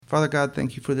Father God,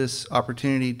 thank you for this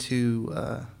opportunity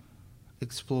to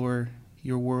explore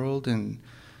your world and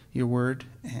your word.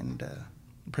 And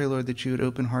pray, Lord, that you would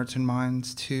open hearts and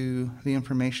minds to the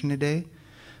information today,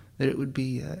 that it would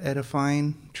be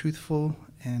edifying, truthful,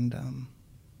 and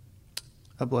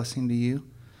a blessing to you.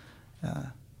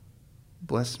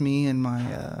 Bless me in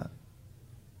my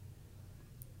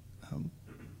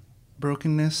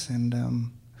brokenness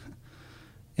and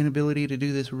inability to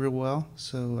do this real well.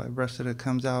 So I rest that it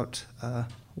comes out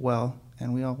well.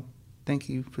 And we all thank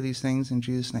you for these things in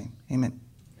Jesus' name. Amen.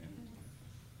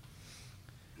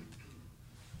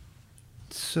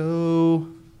 So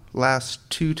last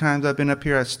 2 times I've been up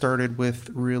here, I started with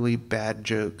really bad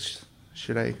jokes.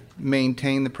 Should I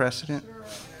maintain the precedent?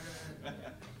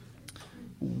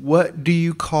 What do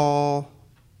you call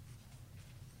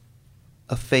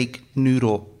a fake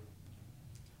noodle?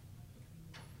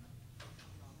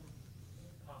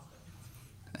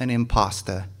 An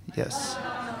impasta, yes.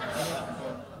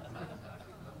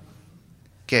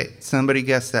 Okay, somebody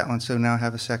guessed that one, so now I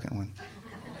have a second one.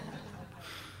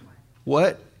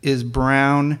 What is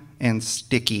brown and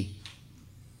sticky?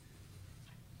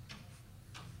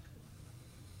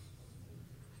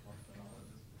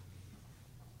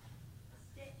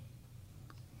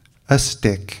 A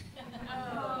stick.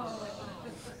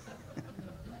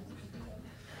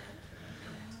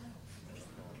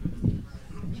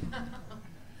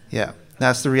 Yeah,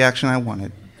 that's the reaction I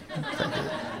wanted.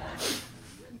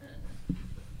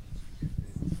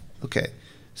 Okay,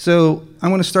 so I'm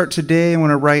going to start today. I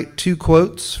want to write 2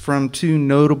 quotes from 2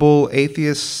 notable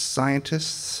atheist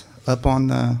scientists up on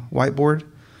the whiteboard.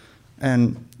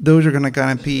 And those are going to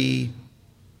kind of be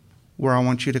where I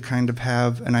want you to kind of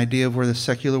have an idea of where the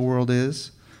secular world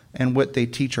is and what they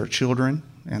teach our children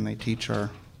and they teach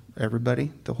our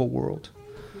everybody, the whole world.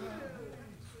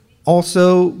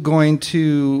 Also going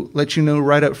to let you know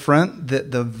right up front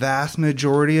that the vast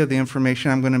majority of the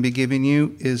information I'm going to be giving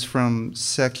you is from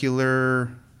secular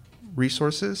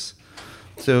resources.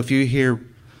 So if you hear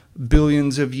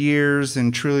billions of years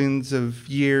and trillions of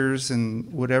years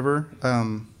and whatever,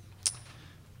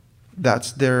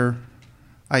 that's their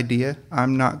idea.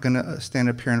 I'm not going to stand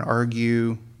up here and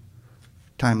argue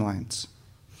timelines.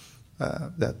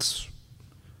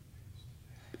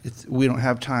 We don't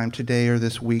have time today or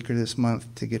this week or this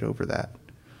month to get over that.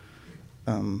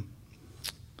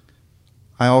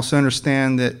 I also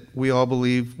understand that we all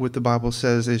believe what the Bible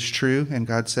says is true, and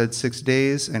God said 6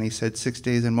 days, and he said 6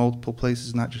 days in multiple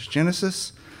places, not just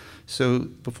Genesis. So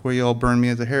before you all burn me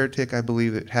as a heretic, I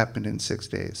believe it happened in 6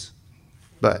 days.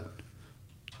 But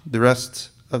the rest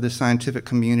of the scientific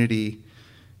community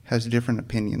has different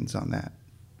opinions on that.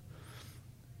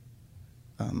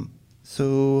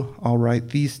 So I'll write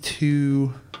these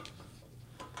 2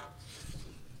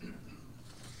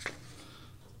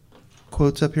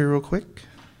 quotes up here real quick.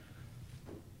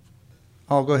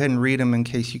 I'll go ahead and read them in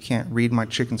case you can't read my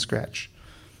chicken scratch.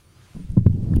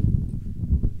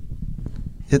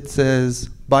 It says,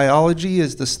 biology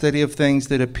is the study of things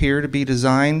that appear to be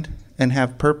designed and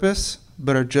have purpose,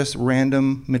 but are just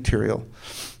random material.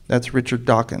 That's Richard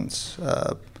Dawkins.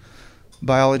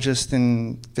 Biologist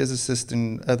and physicist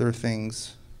and other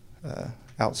things,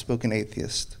 outspoken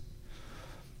atheist.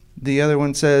 The other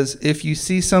one says, if you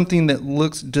see something that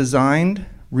looks designed,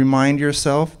 remind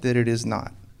yourself that it is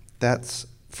not. That's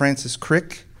Francis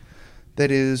Crick.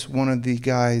 That is one of the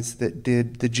guys that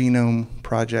did the Genome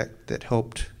Project that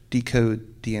helped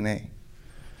decode DNA.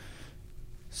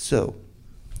 So,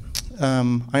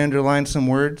 I underlined some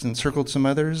words and circled some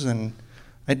others, and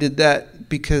I did that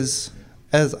because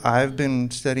as I've been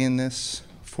studying this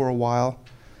for a while,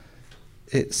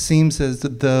 it seems as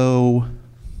though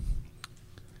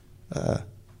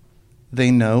they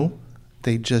know,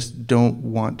 they just don't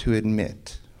want to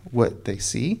admit what they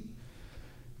see.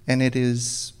 And it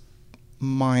is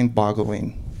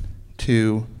mind-boggling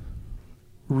to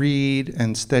read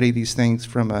and study these things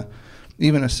from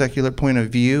even a secular point of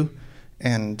view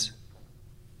and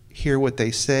hear what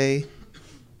they say,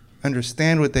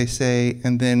 understand what they say,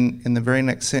 and then in the very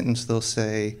next sentence they'll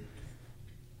say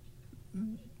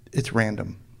it's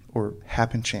random or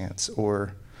happen chance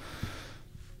or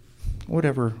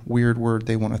whatever weird word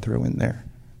they want to throw in there.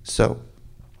 So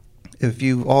if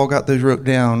you've all got those wrote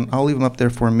down, I'll leave them up there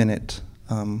for a minute.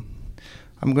 I'm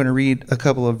going to read a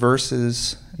couple of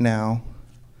verses now.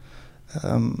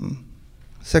 2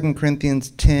 Corinthians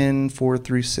 10, 4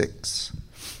 through 6.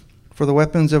 For the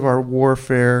weapons of our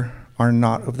warfare are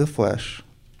not of the flesh,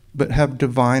 but have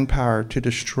divine power to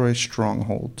destroy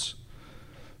strongholds.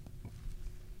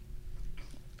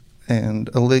 And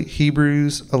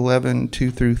Hebrews 11,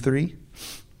 2 through 3.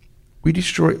 We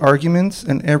destroy arguments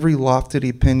and every lofty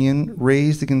opinion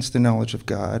raised against the knowledge of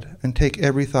God, and take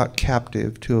every thought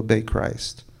captive to obey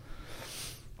Christ.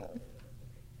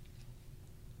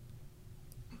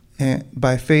 And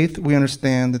by faith, we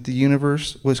understand that the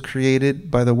universe was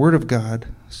created by the Word of God,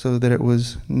 so that it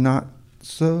was not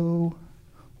so.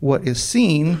 What is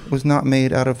seen was not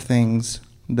made out of things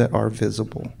that are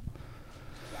visible.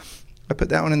 I put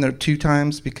that one in there 2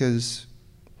 times because,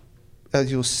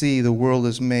 as you'll see, the world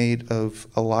is made of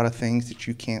a lot of things that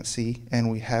you can't see,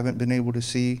 and we haven't been able to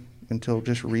see until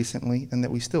just recently, and that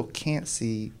we still can't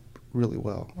see really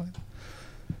well.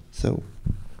 So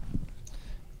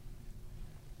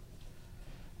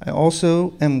I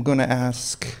also am going to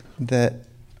ask that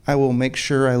I will make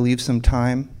sure I leave some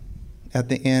time at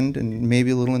the end and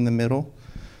maybe a little in the middle,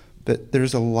 but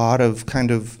there's a lot of kind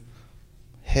of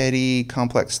heady,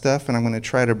 complex stuff, and I'm going to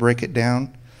try to break it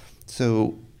down.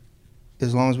 So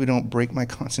as long as we don't break my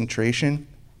concentration,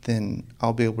 then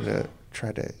I'll be able to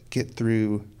try to get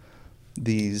through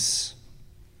these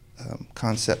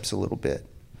concepts a little bit.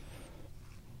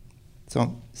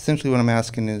 So essentially what I'm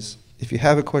asking is, if you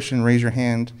have a question, raise your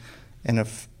hand, and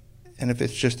if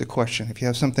it's just a question, if you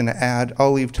have something to add,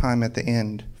 I'll leave time at the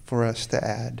end for us to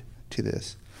add to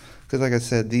this. Because like I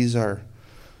said, these are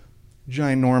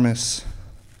ginormous.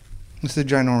 This is a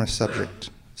ginormous subject.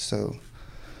 So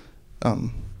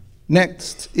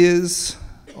next is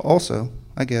also,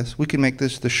 I guess, we can make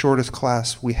this the shortest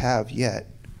class we have yet.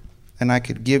 And I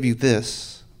could give you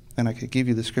this, and I could give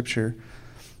you the scripture,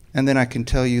 and then I can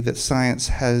tell you that science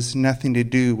has nothing to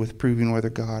do with proving whether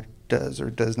God does or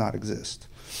does not exist.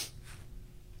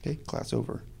 Okay, class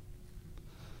over.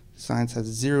 Science has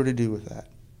zero to do with that.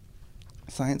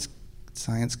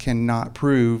 Science cannot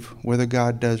prove whether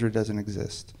God does or doesn't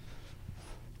exist.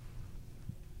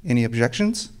 Any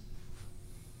objections?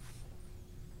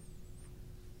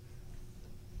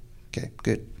 Okay,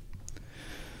 good.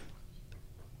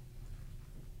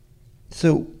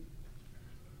 So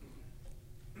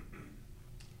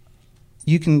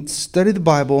you can study the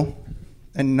Bible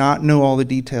and not know all the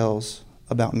details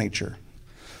about nature.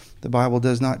 The Bible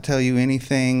does not tell you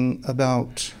anything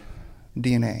about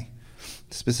DNA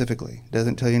specifically. It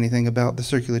doesn't tell you anything about the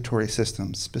circulatory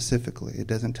system specifically. It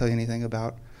doesn't tell you anything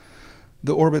about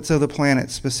the orbits of the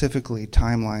planet specifically,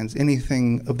 timelines,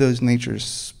 anything of those natures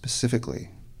specifically.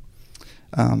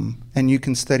 And you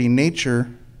can study nature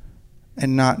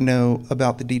and not know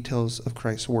about the details of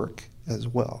Christ's work as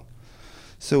well.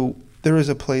 So there is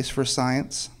a place for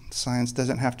science. Science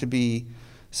doesn't have to be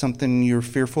something you're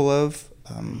fearful of.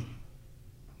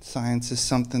 Science is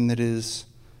something that is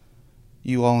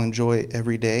you all enjoy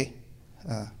every day.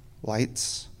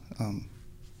 Lights,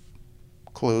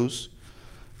 clothes,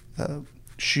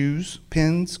 shoes,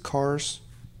 pens, cars,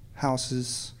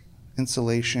 houses,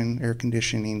 insulation, air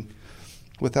conditioning.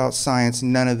 Without science,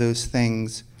 none of those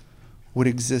things would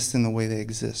exist in the way they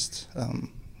exist.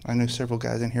 I know several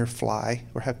guys in here fly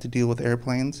or have to deal with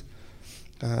airplanes.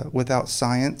 Without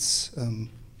science,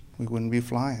 we wouldn't be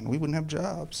flying. We wouldn't have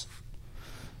jobs.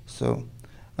 So,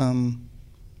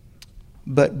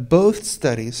 but both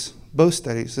studies,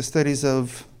 the studies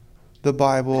of the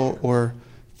Bible or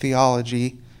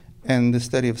theology and the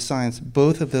study of science,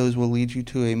 both of those will lead you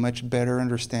to a much better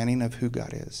understanding of who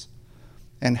God is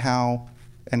and how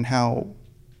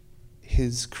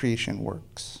his creation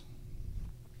works.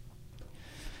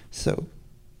 So,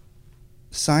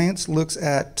 science looks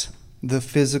at the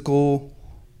physical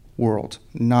world,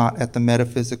 not at the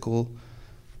metaphysical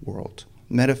world.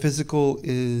 Metaphysical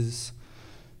is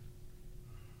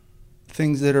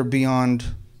things that are beyond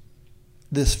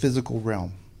this physical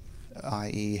realm,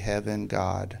 i.e. heaven,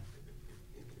 God,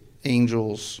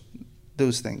 angels,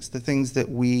 those things, the things that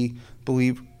we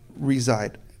believe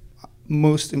reside.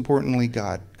 Most importantly,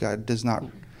 God. God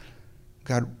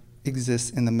exists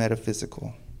in the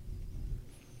metaphysical.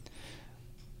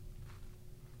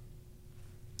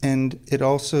 And it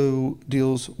also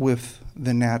deals with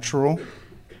the natural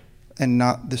and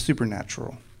not the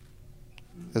supernatural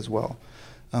as well.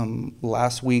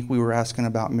 Last week we were asking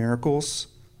about miracles.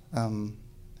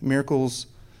 Miracles,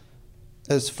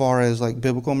 as far as like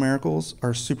biblical miracles,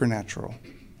 are supernatural.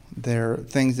 They're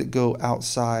things that go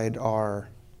outside our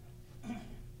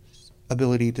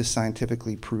ability to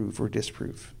scientifically prove or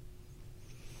disprove.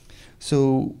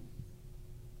 So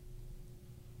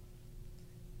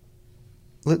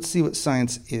let's see what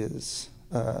science is.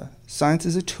 Science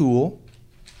is a tool,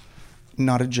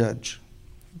 not a judge.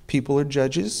 People are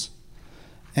judges,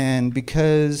 and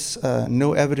because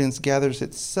no evidence gathers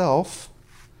itself,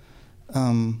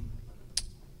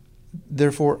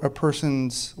 therefore a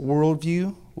person's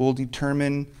worldview will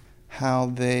determine how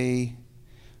they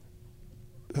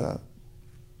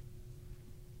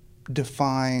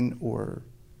define or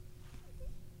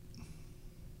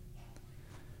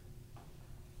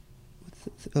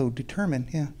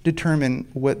determine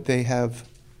what they have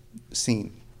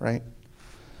seen, right?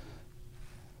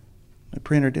 My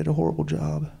printer did a horrible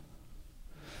job.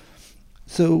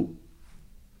 So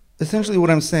essentially what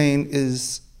I'm saying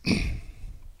is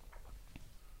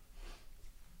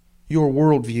your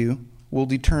worldview will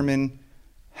determine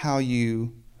how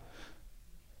you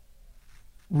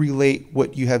relate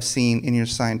what you have seen in your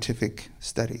scientific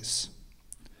studies.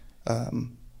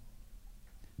 And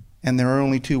there are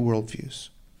only two worldviews.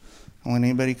 And when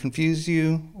anybody confuses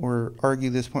you or argue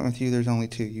this point with you, there's only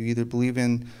two. You either believe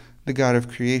in the God of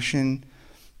creation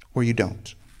or you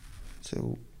don't.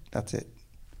 So that's it.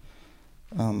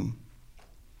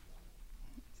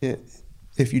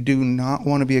 If you do not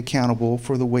want to be accountable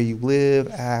for the way you live,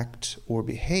 act, or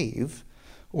behave,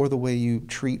 or the way you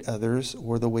treat others,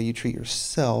 or the way you treat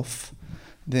yourself,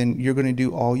 then you're going to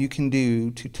do all you can do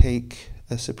to take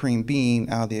a supreme being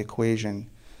out of the equation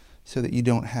so that you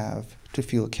don't have to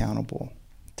feel accountable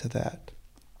to that.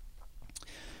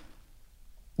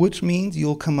 Which means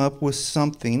you'll come up with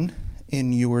something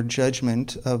in your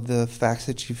judgment of the facts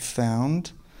that you've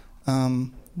found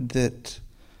that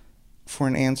for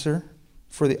an answer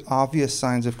for the obvious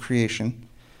signs of creation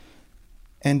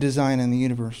and design in the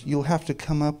universe. You'll have to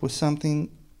come up with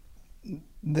something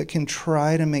that can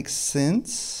try to make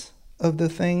sense of the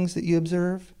things that you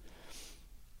observe,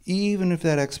 even if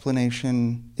that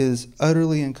explanation is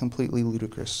utterly and completely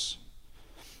ludicrous.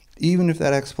 Even if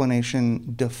that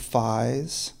explanation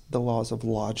defies the laws of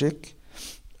logic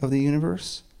of the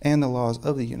universe and the laws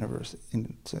of the universe.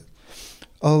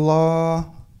 A law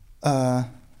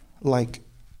like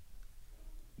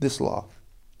this law.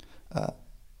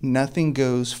 Nothing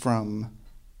goes from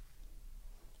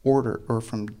order or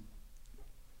from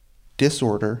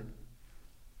disorder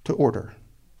to order.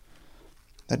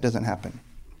 That doesn't happen.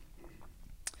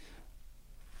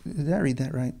 Did I read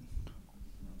that right?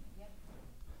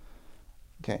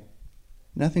 Okay.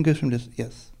 Nothing goes from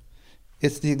yes.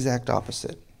 It's the exact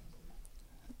opposite.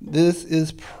 This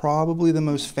is probably the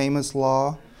most famous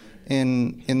law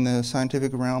in the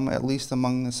scientific realm, at least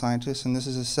among the scientists, and this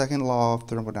is the second law of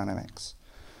thermodynamics.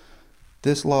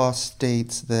 This law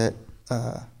states that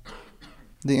the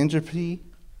entropy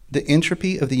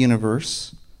of the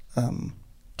universe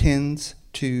tends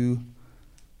to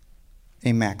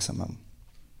a maximum.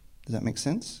 Does that make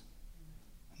sense?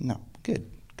 No. Good.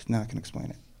 Because now I can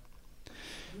explain it.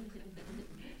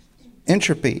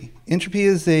 Entropy. Entropy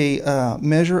is a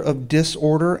measure of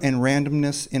disorder and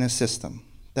randomness in a system.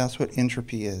 That's what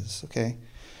entropy is, okay?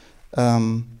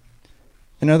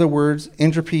 In other words,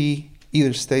 entropy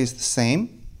either stays the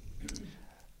same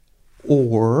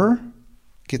or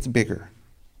gets bigger.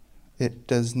 It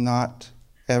does not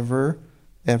ever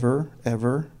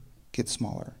get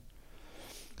smaller.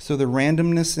 So the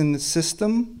randomness in the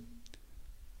system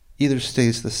either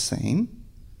stays the same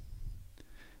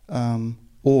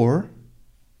or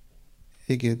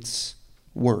it gets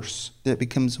worse. It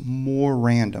becomes more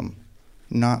random,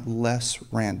 not less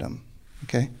random,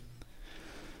 okay?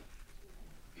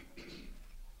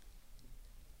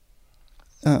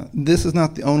 This is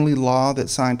not the only law that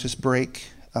scientists break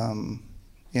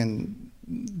in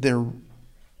their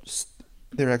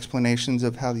explanations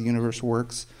of how the universe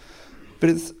works, but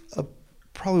it's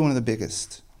probably one of the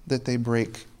biggest that they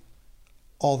break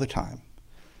all the time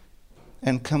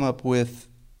and come up with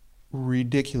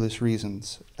ridiculous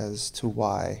reasons as to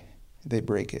why they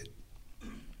break it.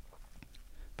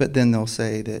 But then they'll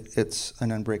say that it's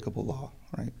an unbreakable law,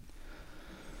 right?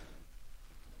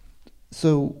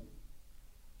 So,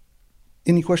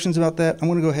 any questions about that? I'm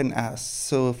going to go ahead and ask,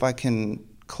 so if I can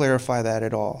clarify that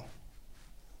at all.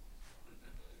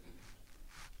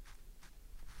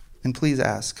 And please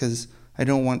ask, because I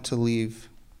don't want to leave.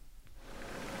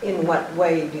 In what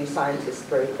way do scientists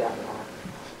break that law?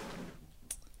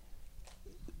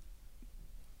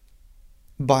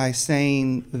 By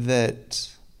saying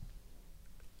that,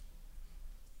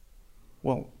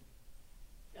 well,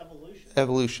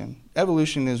 Evolution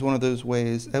is one of those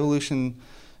ways. Evolution,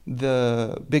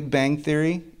 the Big Bang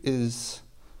Theory is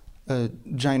a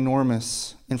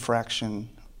ginormous infraction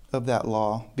of that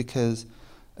law because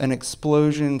an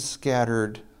explosion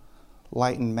scattered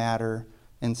light and matter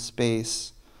and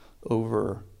space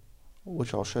over,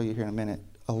 which I'll show you here in a minute,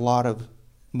 a lot of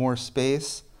more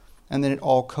space, and then it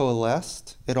all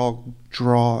coalesced. It all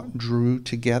drew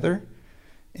together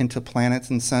into planets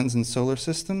and suns and solar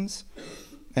systems,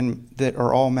 and that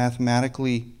are all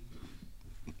mathematically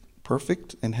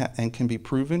perfect and can be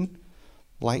proven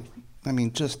light, I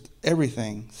mean, just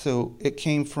everything. So it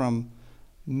came from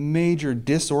major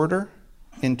disorder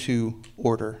into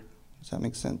order. Does that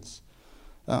make sense?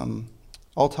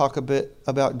 I'll talk a bit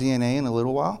about DNA in a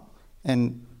little while,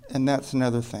 and that's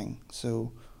another thing.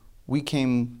 So we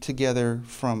came together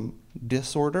from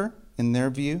disorder, in their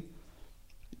view,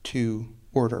 to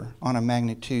order on a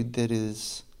magnitude that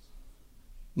is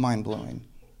mind-blowing.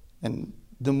 And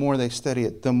the more they study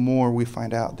it, the more we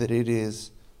find out that it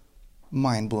is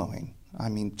mind-blowing. I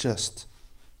mean, just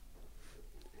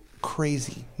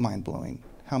crazy mind-blowing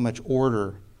how much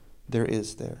order there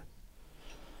is there.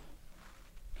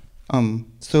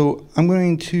 So I'm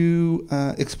going to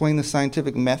explain the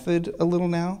scientific method a little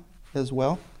now as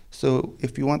well. So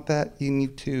if you want that, you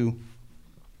need to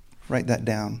write that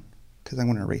down because I'm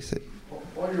going to erase it.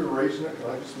 While you're erasing it, can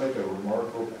I just make a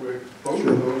remark real quick? Both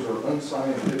of those are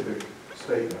unscientific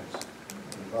statements.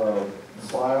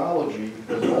 Biology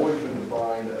has always been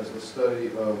defined as the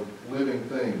study of living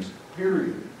things,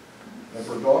 period. And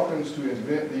for Dawkins to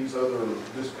invent these other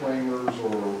disclaimers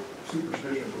or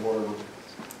superstitions or whatever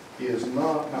is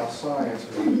not how science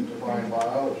has defined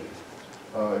biology.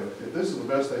 If this is the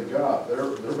best they've got,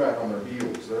 they're back on their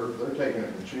heels. They're taking it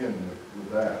in the chin with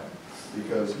that,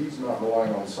 because he's not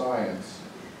relying on science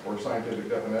or scientific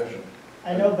definition.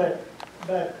 I know, but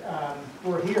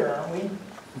we're here, aren't we?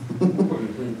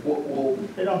 Well,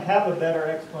 They don't have a better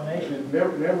explanation.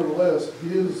 nevertheless,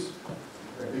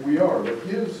 we are, but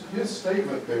his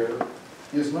statement there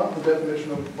is not the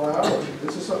definition of biology.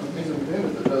 This is something he's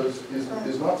invented that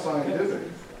is not scientific.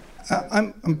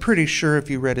 I'm pretty sure if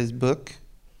you read his book,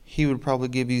 he would probably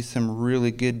give you some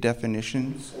really good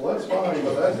definitions. Well, that's fine,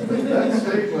 but that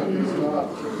statement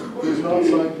is not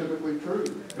scientifically true,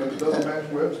 because it doesn't match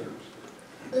Webster's.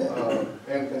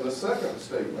 And the second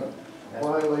statement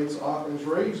violates Occam's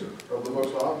razor of the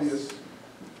most obvious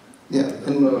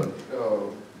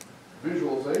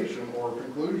visualization or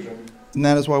conclusion. And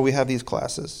that is why we have these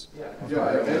classes.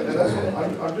 Yeah, and that's what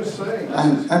I'm just saying. I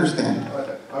understand.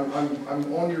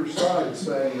 I'm on your side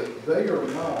saying that they are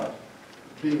not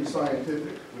being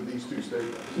scientific with these two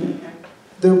statements.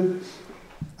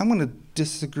 I'm going to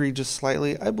disagree just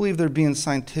slightly. I believe they're being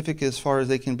scientific as far as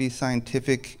they can be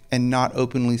scientific and not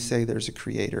openly say there's a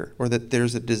creator or that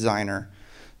there's a designer.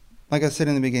 Like I said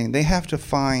in the beginning, they have to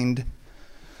find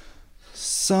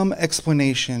some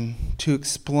explanation to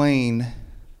explain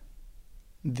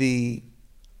the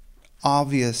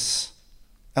obvious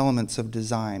elements of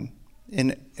design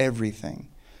in everything.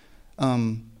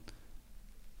 I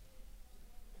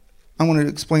want to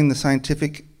explain the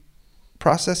scientific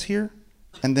process here,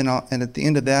 and then at the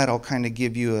end of that, I'll kind of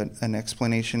give you an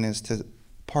explanation as to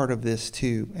part of this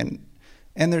too. And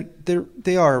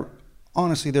they are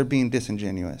honestly, they're being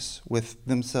disingenuous with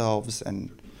themselves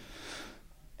and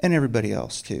everybody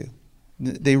else too.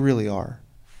 They really are.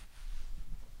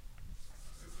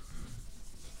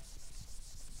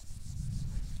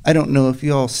 I don't know if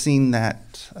you all seen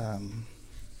that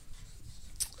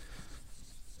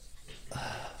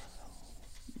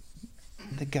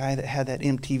the guy that had that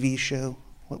MTV show.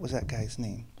 What was that guy's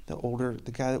name?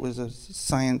 The guy that was a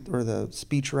science or the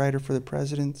speechwriter for the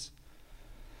presidents.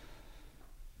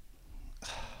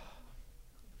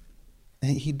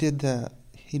 He did.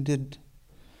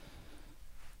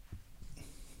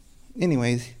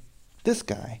 Anyways, this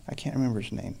guy, I can't remember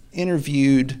his name,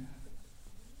 interviewed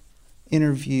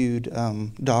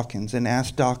Dawkins and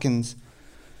asked Dawkins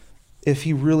if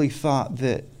he really thought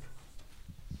that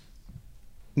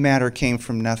matter came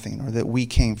from nothing or that we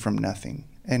came from nothing.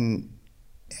 And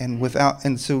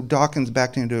so Dawkins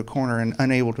backed into a corner and,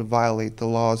 unable to violate the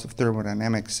laws of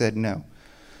thermodynamics, said no.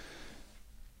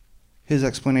 His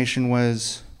explanation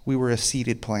was we were a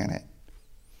seeded planet.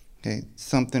 Okay,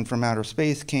 something from outer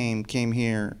space came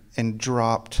here and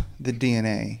dropped the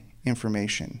DNA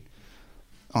information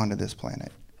onto this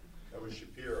planet. That was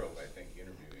Shapiro, I think,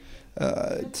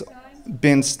 interviewing him. It's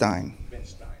Ben Stein. Ben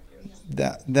Stein,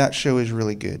 yes. That show is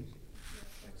really good.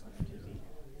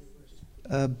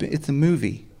 It's a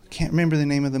movie. Can't remember the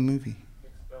name of the movie.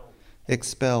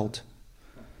 Expelled.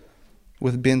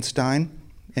 With Ben Stein,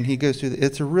 and he goes through.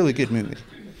 It's a really good movie.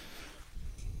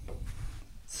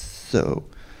 So,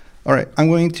 all right, I'm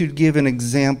going to give an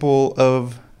example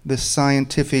of the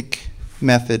scientific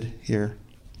method here.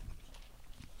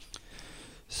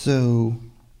 So,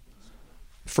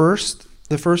 the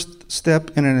first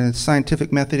step in a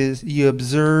scientific method is you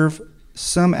observe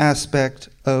some aspect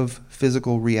of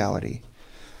physical reality.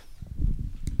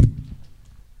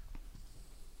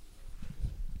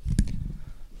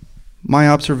 My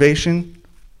observation,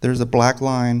 there's a black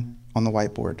line on the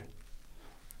whiteboard.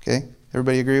 Okay,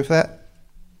 everybody agree with that?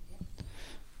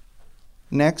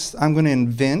 Next, I'm going to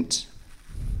invent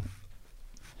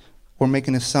or make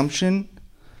an assumption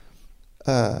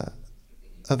of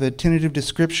a tentative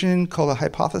description called a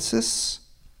hypothesis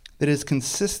that is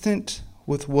consistent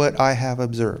with what I have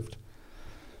observed.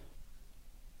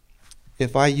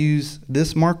 If I use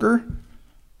this marker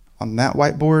on that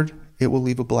whiteboard, it will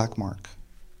leave a black mark.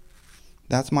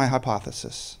 That's my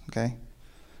hypothesis, okay?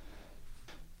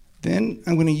 Then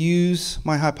I'm going to use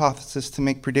my hypothesis to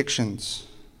make predictions.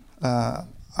 I'm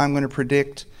going to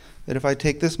predict that if I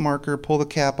take this marker, pull the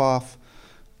cap off,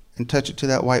 and touch it to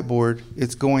that whiteboard,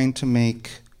 it's going to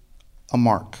make a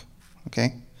mark,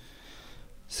 okay?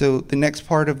 So the next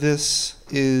part of this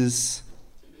is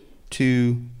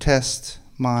to test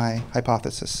my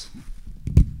hypothesis.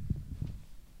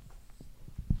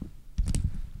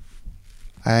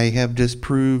 I have just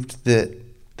proved that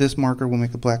this marker will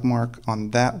make a black mark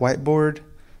on that whiteboard,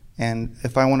 and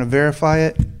if I want to verify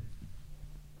it,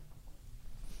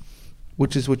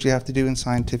 which is what you have to do in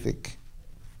scientific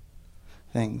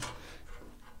things.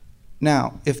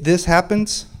 Now, if this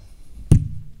happens,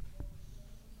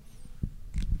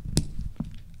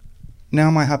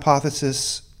 now my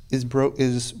hypothesis is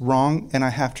wrong, and I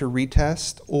have to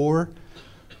retest or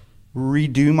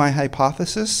redo my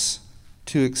hypothesis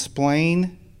to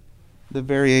explain the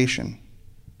variation.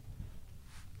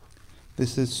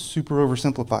 This is super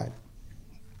oversimplified,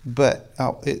 but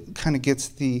it kind of gets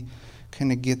the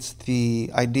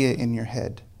idea in your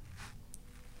head.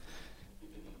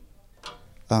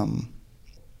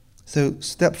 So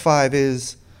step 5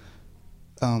 is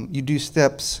you do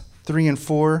steps 3 and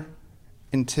 4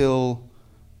 until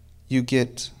you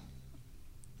get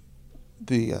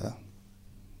the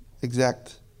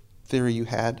exact theory you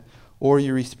had, or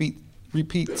you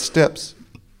repeat steps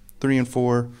 3 and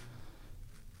 4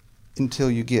 until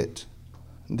you get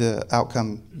the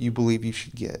outcome you believe you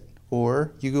should get,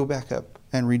 or you go back up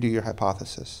and redo your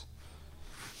hypothesis.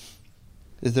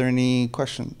 Is there any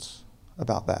questions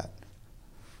about that?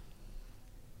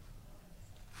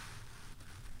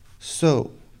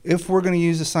 So, if we're going to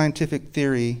use a scientific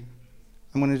theory,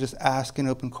 I'm going to just ask an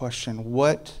open question.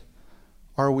 What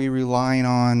are we relying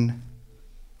on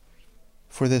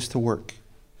for this to work?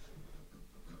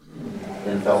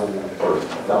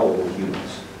 Infallible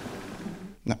humans.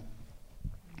 No.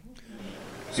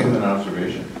 Human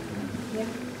observation.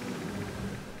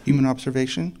 Human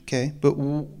observation, okay. But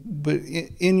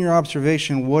in your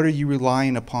observation, what are you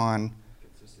relying upon?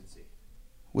 Consistency.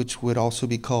 Which would also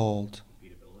be called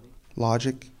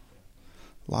Repeatability.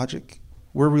 logic.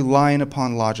 We're relying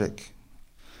upon logic.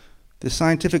 The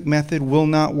scientific method will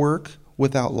not work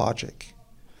without logic.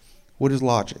 What is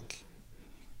logic?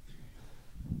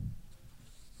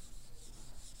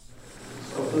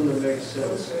 Something that makes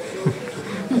sense.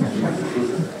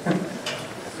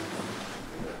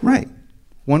 Right.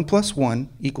 1 + 1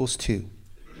 = 2.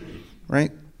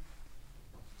 Right?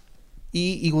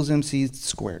 E = mc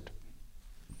squared.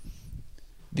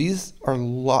 These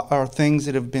are things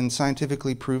that have been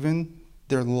scientifically proven.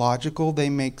 They're logical. They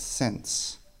make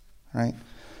sense. Right?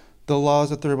 The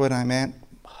laws of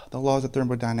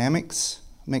thermodynamics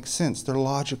make sense. They're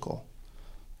logical.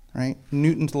 Right?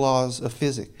 Newton's laws of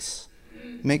physics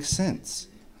make sense.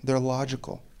 They're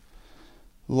logical.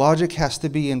 Logic has to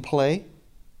be in play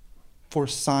for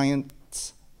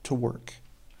science to work.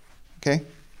 Okay?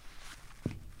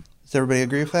 Does everybody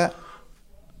agree with that?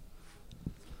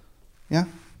 Yeah?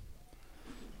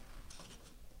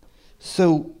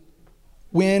 So,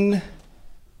 if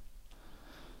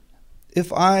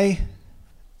I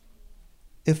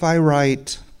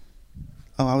write,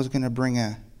 I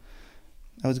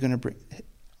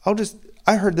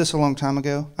heard this a long time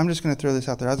ago. I'm just going to throw this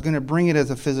out there. I was going to bring it as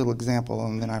a physical example,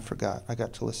 and then I forgot. I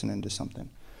got to listen into something.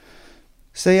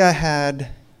 Say I had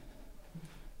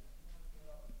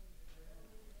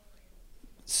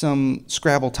some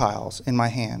Scrabble tiles in my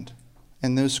hand,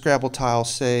 and those Scrabble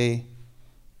tiles say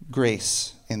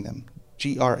Grace in them,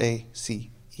 Grace.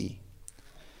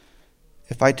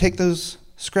 If I take those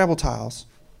Scrabble tiles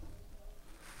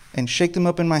and shake them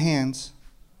up in my hands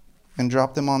and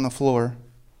drop them on the floor,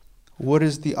 what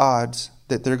is the odds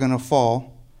that they're going to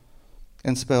fall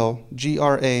and spell Grace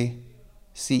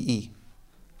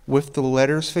with the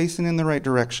letters facing in the right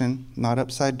direction, not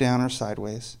upside down or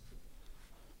sideways,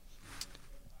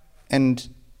 and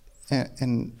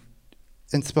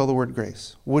spell the word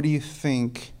grace? What do you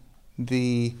think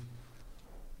the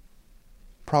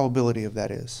probability of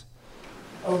that is?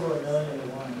 Over 1,000,000 to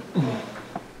 1.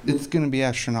 It's going to be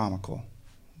astronomical,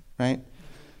 right?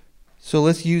 So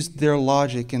let's use their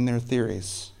logic and their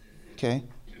theories, okay?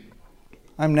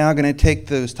 I'm now going to take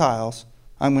those tiles,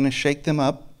 I'm going to shake them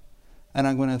up, and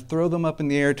I'm going to throw them up in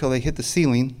the air till they hit the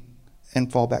ceiling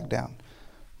and fall back down.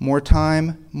 More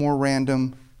time, more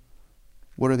random.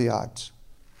 What are the odds?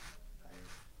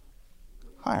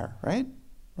 Higher, right?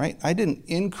 Right? I didn't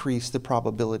increase the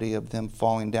probability of them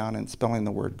falling down and spelling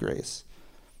the word grace.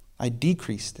 I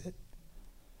decreased it.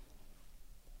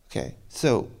 Okay,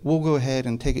 so we'll go ahead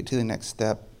and take it to the next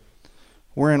step.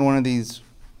 We're in one of these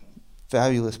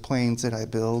fabulous planes that I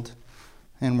build,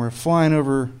 and we're flying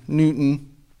over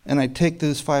Newton, and I take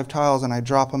those 5 tiles and I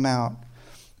drop them out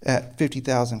at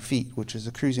 50,000 feet, which is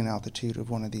the cruising altitude of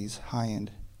one of these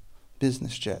high-end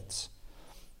business jets.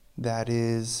 That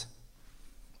is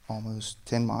almost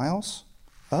 10 miles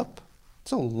up.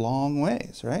 It's a long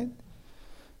ways, right?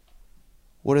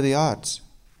 What are the odds?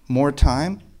 More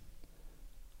time?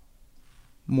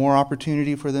 More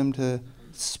opportunity for them to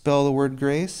spell the word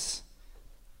grace?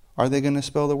 Are they going to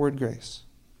spell the word grace?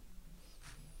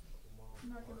 I'm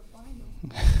not going to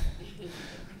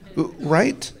find them.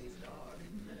 Right?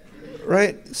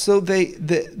 Right? So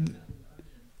the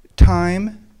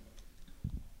time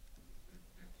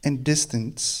and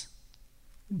distance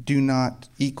do not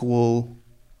equal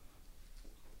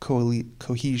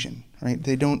cohesion, right?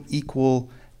 They don't equal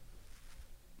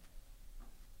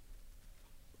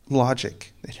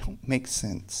logic. They don't make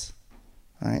sense,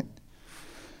 right?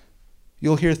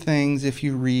 You'll hear things if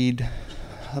you read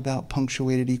about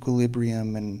punctuated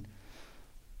equilibrium and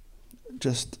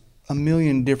just a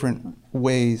million different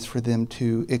ways for them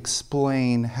to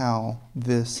explain how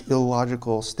this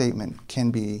illogical statement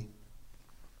can be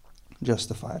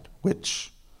justified,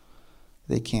 which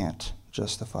they can't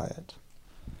justify it.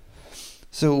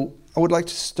 So I would like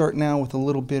to start now with a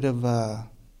little bit of a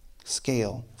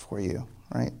scale for you,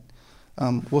 right?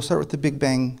 We'll start with the Big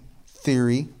Bang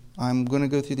Theory. I'm going to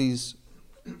go through these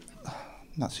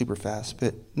not super fast,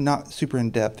 but not super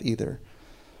in depth either.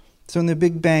 So in the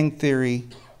Big Bang Theory,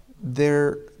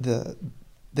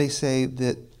 they say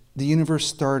that the universe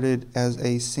started as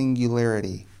a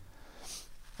singularity.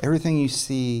 Everything you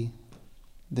see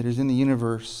that is in the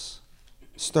universe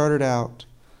started out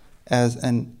as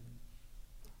a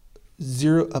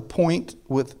point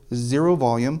with 0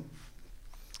 volume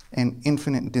and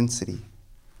infinite density.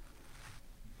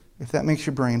 If that makes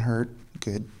your brain hurt,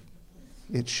 good.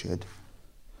 It should.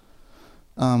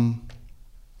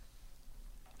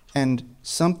 And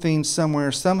something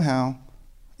somewhere somehow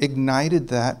ignited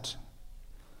that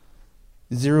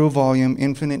 0 volume,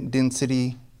 infinite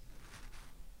density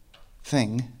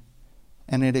thing,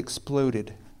 and it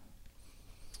exploded.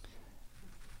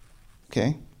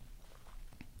 Okay?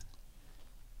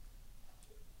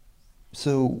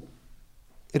 So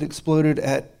it exploded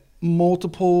at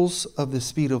multiples of the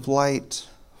speed of light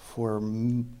for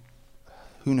who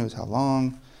knows how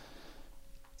long,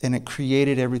 and it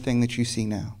created everything that you see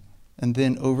now. And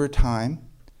then over time,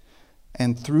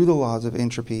 and through the laws of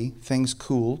entropy, things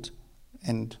cooled,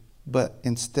 but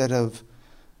instead of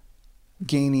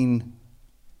gaining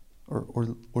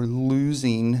or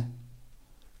losing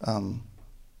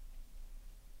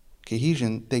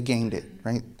cohesion, they gained it,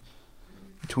 right?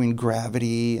 Between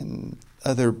gravity and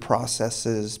other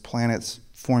processes, planets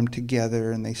formed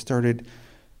together, and they started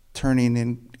turning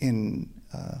in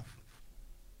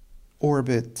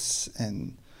orbits,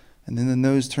 and then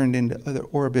those turned into other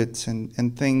orbits,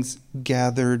 and things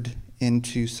gathered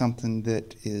into something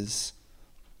that is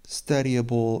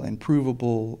studyable and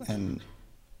provable and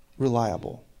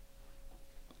reliable.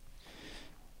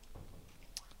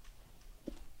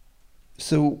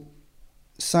 So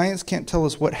science can't tell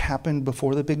us what happened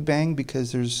before the Big Bang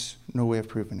because there's no way of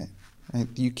proving it. Right?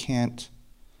 You can't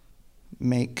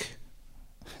make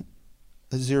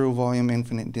a 0 volume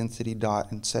infinite density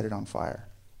dot and set it on fire.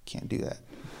 Can't do that.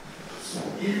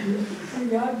 When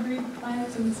God breathed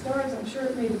planets and stars, I'm sure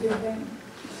it made a Big Bang.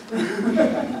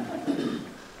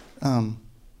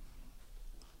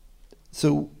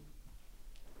 So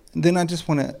then I just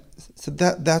want to, so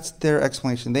that's their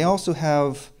explanation. They also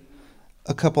have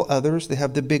a couple others. They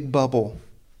have the big bubble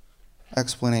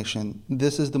explanation.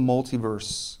 This is the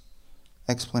multiverse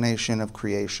explanation of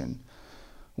creation,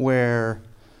 where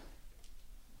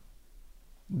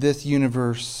this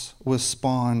universe was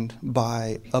spawned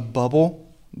by a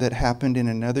bubble that happened in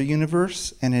another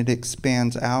universe, and it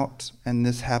expands out, and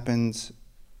this happens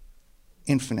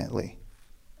infinitely.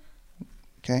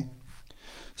 Okay?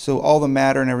 So all the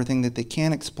matter and everything that they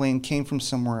can't explain came from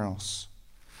somewhere else.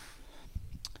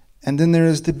 And then there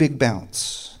is the Big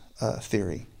Bounce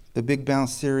theory. The Big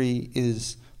Bounce theory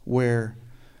is where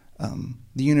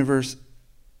the universe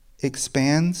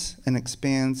expands and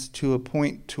expands to a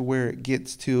point to where it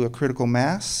gets to a critical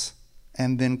mass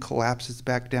and then collapses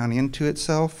back down into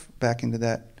itself, back into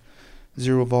that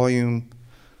zero volume,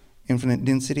 infinite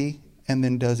density, and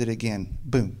then does it again.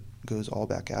 Boom, goes all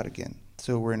back out again.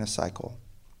 So we're in a cycle.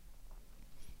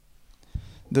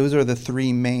 Those are the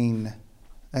three main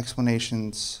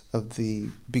explanations of the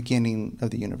beginning of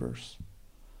the universe.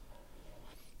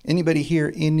 Anybody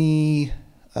here any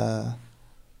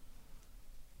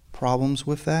problems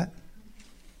with that?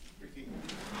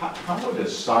 How would a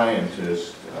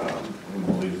scientist who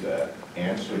believes that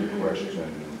answer the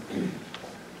question,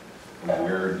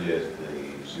 where did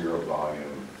the zero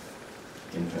volume,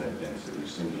 infinite density,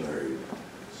 singularity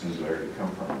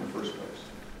come from in the first place?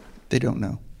 They don't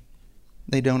know.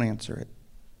 They don't answer it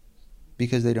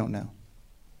because they don't know.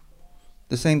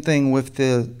 The same thing with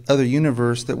the other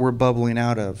universe that we're bubbling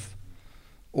out of,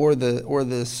 or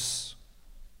this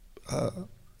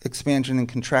expansion and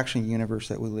contraction universe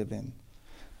that we live in.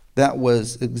 That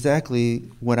was exactly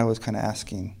what I was kind of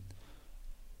asking.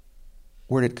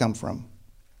 Where did it come from?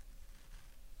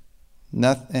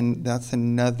 And that's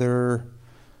another,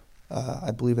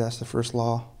 I believe that's the first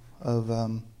law of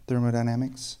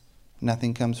thermodynamics.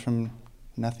 Nothing comes from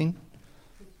nothing.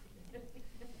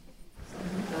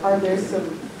 Are there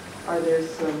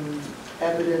some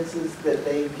evidences that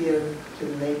they give to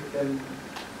make them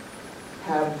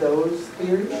have those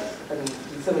theories? I mean,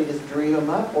 did somebody just dream them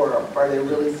up, or are there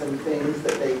really some things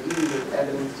that they use as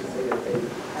evidence to say that they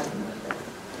have them like that?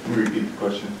 Can you repeat the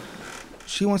question?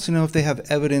 She wants to know if they have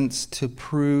evidence to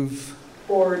prove...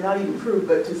 Or not even prove,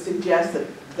 but to suggest that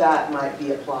that might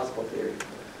be a plausible theory.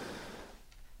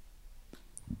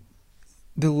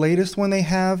 The latest one they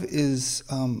have is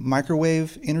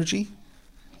microwave energy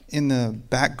in the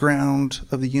background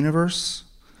of the universe.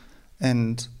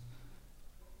 And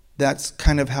that's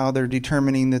kind of how they're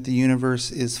determining that the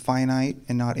universe is finite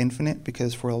and not infinite,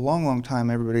 because for a long, long time,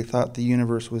 everybody thought the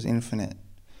universe was infinite,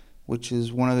 which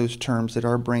is one of those terms that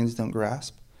our brains don't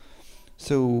grasp.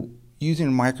 So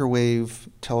using microwave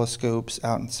telescopes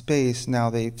out in space, now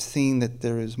they've seen that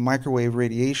there is microwave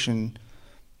radiation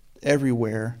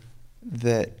everywhere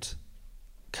that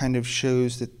kind of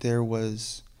shows that there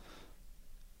was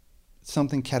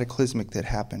something cataclysmic that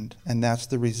happened, and that's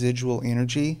the residual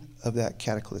energy of that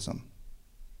cataclysm,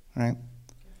 right?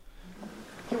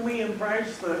 Can we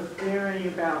embrace the theory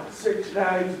about 6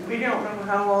 days? We don't know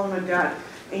how long a day.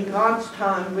 In God's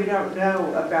time, we don't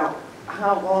know about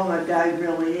how long a day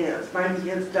really is. Maybe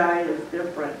his day is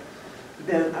different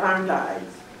than our days.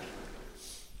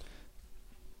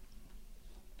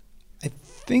 I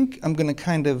think I'm going to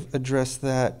kind of address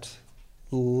that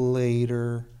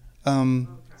later.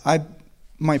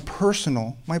 My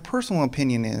personal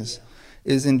opinion is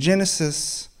in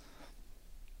Genesis,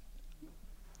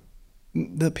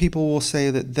 the people will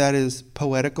say that is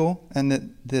poetical,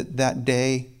 and that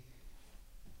day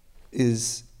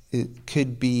it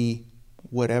could be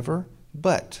whatever.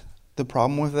 But the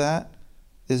problem with that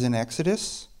is in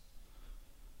Exodus,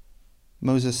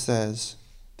 Moses says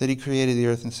that he created the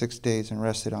earth in 6 days and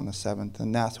rested on the seventh,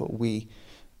 and that's where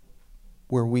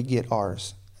we get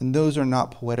ours. And those are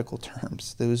not poetical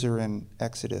terms. Those are in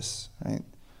Exodus, right?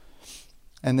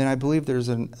 And then I believe there's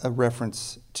a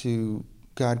reference to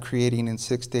God creating in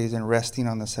 6 days and resting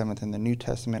on the seventh in the New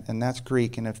Testament, and that's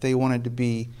Greek. And if they wanted to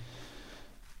be,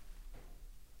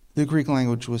 the Greek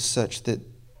language was such that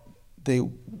they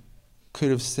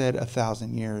could have said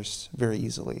 1,000 years very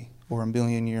easily, or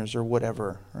 1,000,000 years, or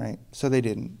whatever, right? So they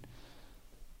didn't.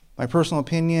 My personal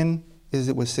opinion is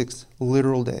it was 6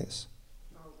 literal days.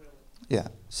 Yeah,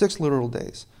 6 literal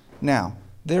days. Now,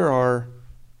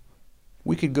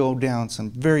 we could go down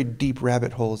some very deep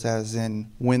rabbit holes as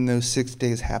in when those 6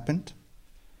 days happened,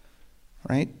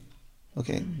 right?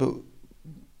 Okay, but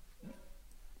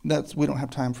we don't have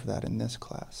time for that in this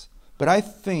class. But I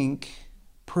think,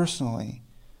 personally,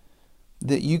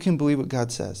 that you can believe what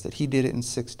God says, that he did it in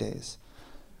 6 days.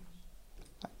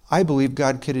 I believe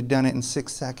God could have done it in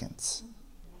 6 seconds.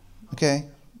 Okay?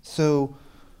 So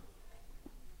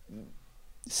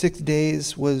 6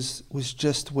 days was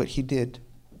just what he did.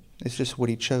 It's just what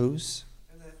he chose.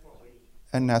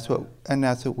 And that's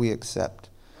what we accept.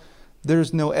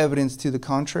 There's no evidence to the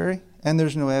contrary, and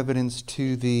there's no evidence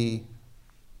to the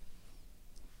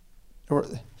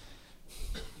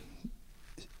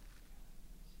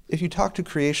if you talk to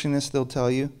creationists, they'll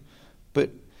tell you,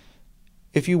 but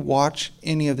if you watch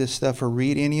any of this stuff or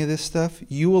read any of this stuff,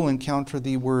 you will encounter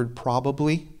the word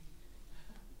probably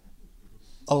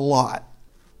a lot.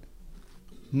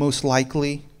 Most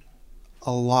likely,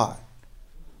 a lot.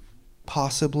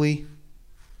 Possibly,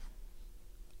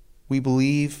 we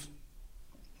believe,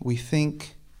 we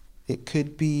think, it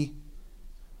could be,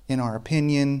 in our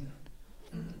opinion.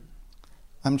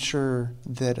 I'm sure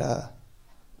that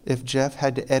if Jeff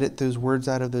had to edit those words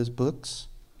out of those books,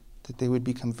 that they would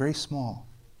become very small.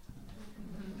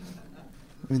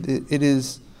 I mean, it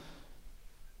is,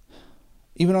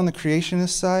 even on the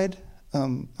creationist side,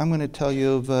 I'm going to tell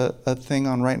you of a thing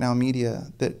on Right Now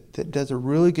Media that does a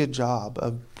really good job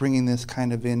of bringing this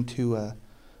kind of into a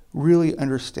really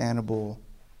understandable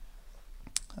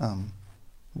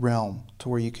realm to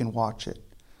where you can watch it.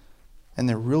 And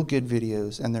they're real good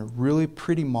videos, and they're really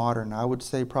pretty modern. I would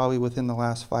say probably within the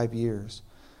last 5 years.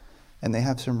 And they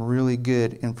have some really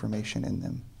good information in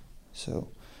them. So,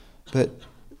 but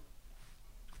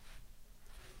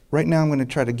right now I'm going to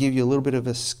try to give you a little bit of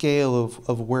a scale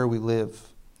of where we live.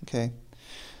 Okay?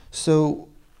 So,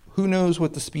 who knows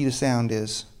what the speed of sound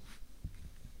is?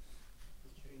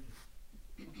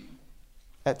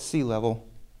 At sea level.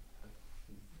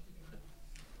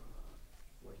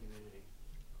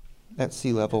 At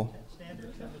sea level.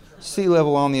 Sea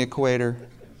level on the equator.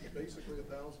 Basically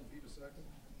 1,000 feet a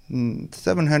second?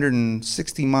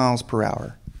 760 miles per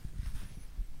hour.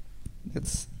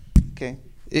 It's okay.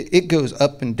 It goes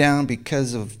up and down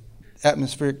because of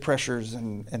atmospheric pressures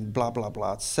and blah, blah,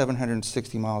 blah. It's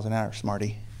 760 miles an hour,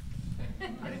 smarty. I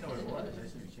didn't know what it was. I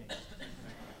just knew it changed.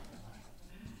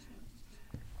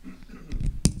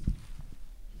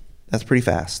 That's pretty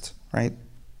fast, right?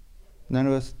 None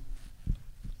of us,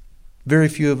 very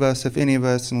few of us, if any of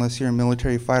us, unless you're a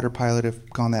military fighter pilot, have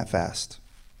gone that fast.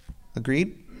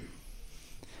 Agreed?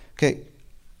 Okay,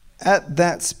 at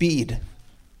that speed,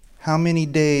 how many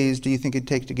days do you think it'd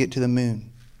take to get to the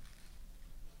moon?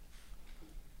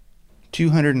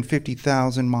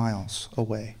 250,000 miles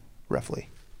away, roughly.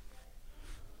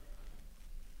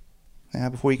 Now,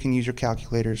 before you can use your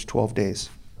calculators, 12 days.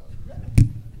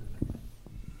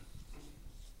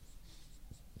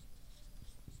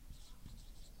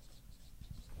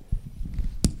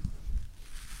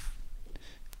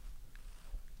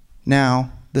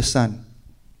 Now, the sun.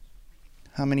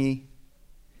 How much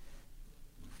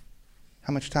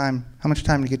time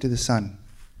to get to the sun?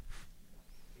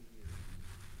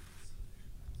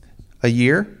 A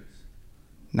year?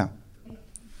 No.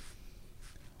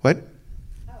 What?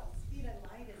 Oh, speed of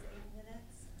light is 8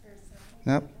 minutes or something?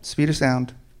 Nope. Speed of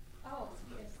sound. Oh,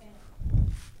 speed of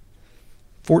sound.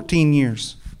 14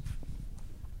 years.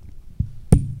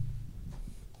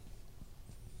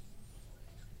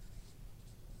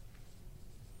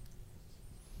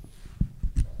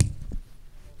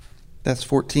 That's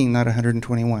 14, not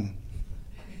 121.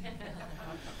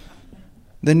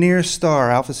 The nearest star,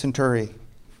 Alpha Centauri,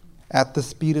 at the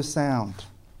speed of sound.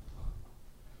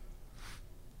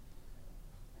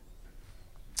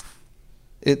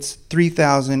 It's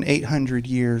 3,800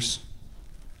 years.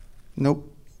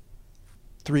 Nope.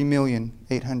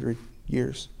 3,800,000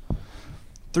 years.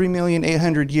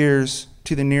 3,800,000 years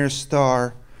to the nearest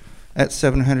star at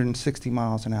 760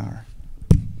 miles an hour.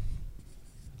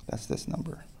 That's this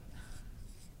number.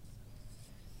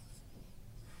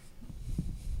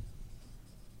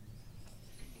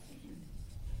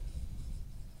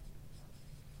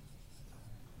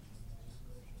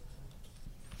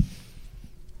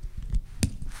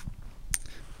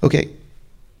 Okay.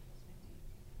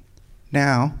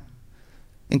 Now,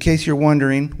 in case you're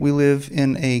wondering, we live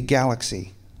in a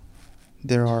galaxy.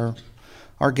 Our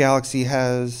galaxy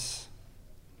has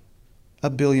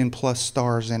 1 billion plus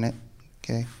stars in it.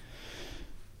 Okay.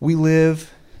 We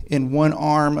live in one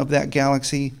arm of that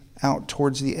galaxy out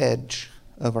towards the edge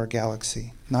of our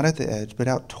galaxy. Not at the edge, but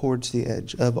out towards the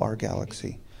edge of our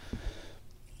galaxy.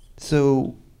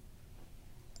 So,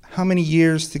 how many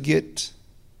years to get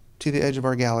to the edge of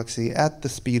our galaxy at the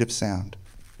speed of sound?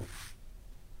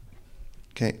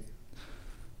 Okay.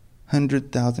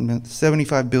 100,000 minutes,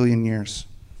 75 billion years.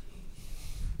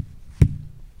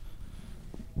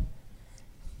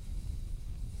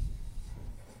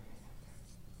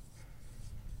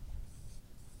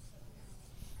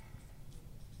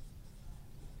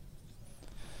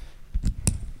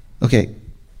 Okay,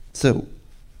 so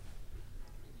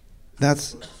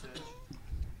that's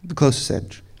the closest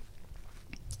edge.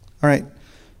 All right,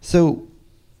 so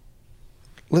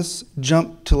let's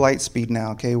jump to light speed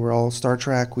now, okay? We're all Star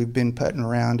Trek. We've been putting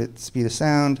around at the speed of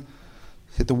sound.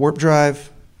 Hit the warp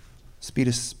drive, speed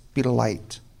of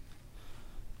light.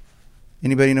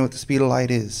 Anybody know what the speed of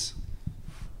light is?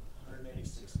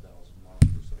 186,000 miles per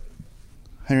second.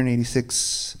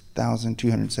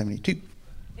 186,272.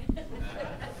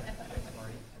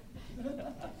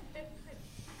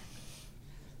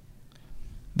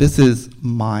 This is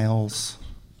miles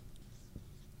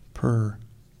per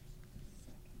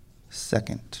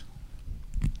second.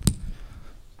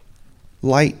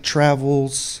 Light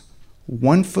travels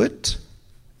 1 foot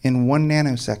in 1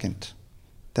 nanosecond.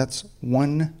 That's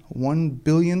one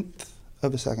billionth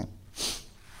of a second.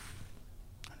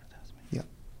 Yeah.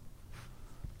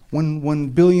 One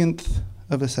billionth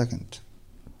of a second.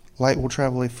 Light will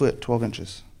travel a foot, 12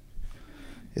 inches.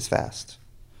 It's fast.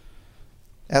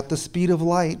 At the speed of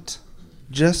light,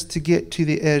 just to get to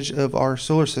the edge of our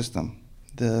solar system,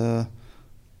 the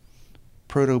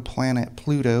protoplanet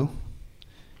Pluto,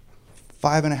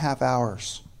 5.5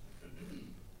 hours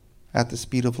at the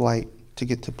speed of light to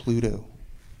get to Pluto.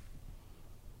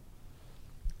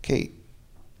 Okay,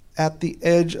 at the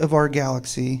edge of our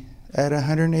galaxy, at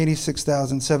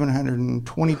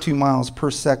 186,722 miles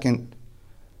per second,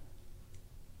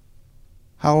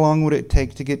 how long would it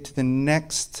take to get to the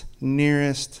next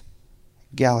nearest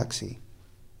galaxy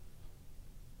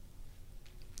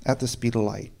at the speed of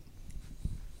light?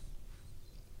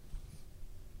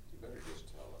 You better just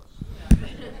tell us.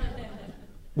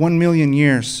 1 million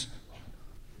years.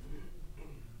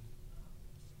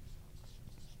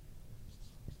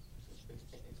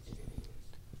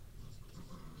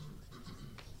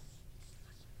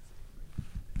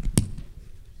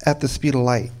 At the speed of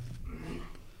light.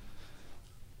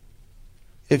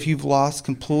 If you've lost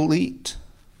complete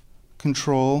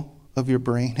control of your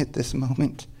brain at this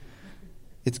moment,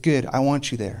 it's good. I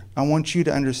want you there. I want you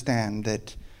to understand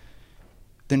that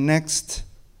the next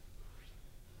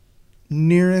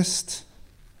nearest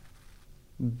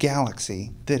galaxy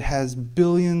that has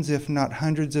billions, if not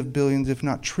hundreds of billions, if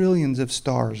not trillions of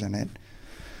stars in it,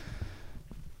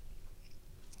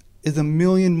 is a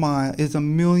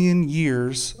million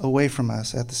years away from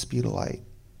us at the speed of light.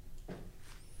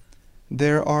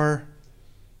 There are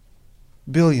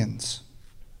billions.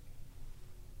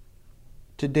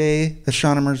 Today,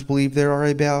 astronomers believe there are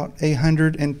about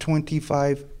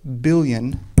 125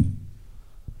 billion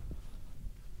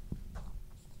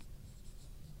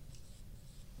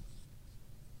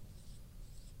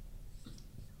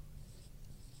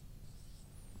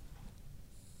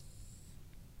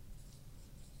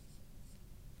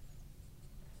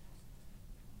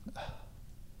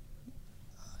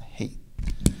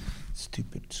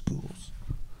stupid schools.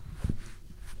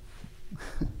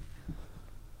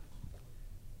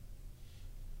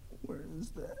 Where is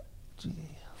that?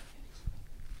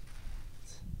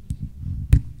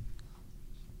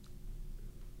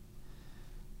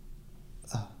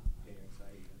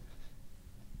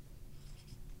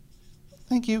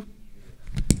 Thank you.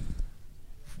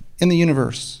 In the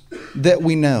universe that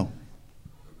we know.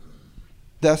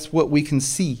 That's what we can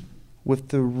see with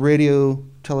the radio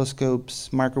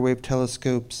telescopes, microwave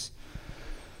telescopes,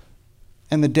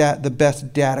 and the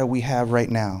best data we have right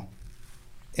now.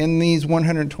 In these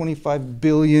 125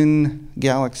 billion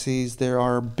galaxies, there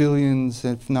are billions,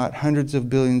 if not hundreds of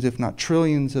billions, if not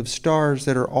trillions of stars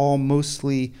that are all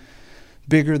mostly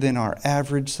bigger than our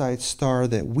average sized star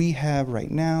that we have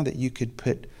right now, that you could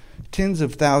put tens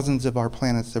of thousands of our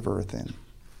planets of Earth in.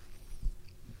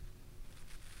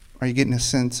 Are you getting a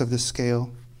sense of the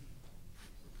scale?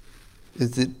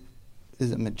 Is it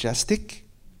majestic?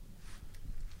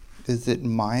 Is it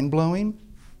mind-blowing?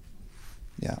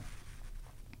 Yeah.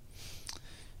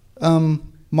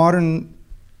 Modern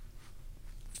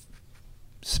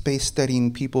space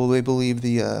studying people, they believe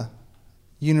the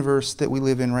universe that we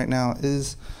live in right now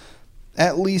is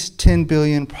at least 10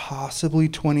 billion, possibly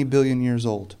 20 billion years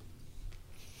old.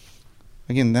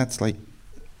 Again, that's like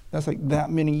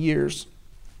that many years.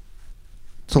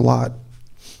 It's a lot.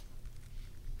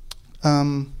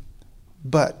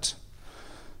 But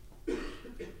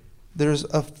there's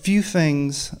a few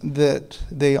things that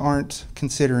they aren't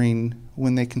considering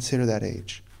when they consider that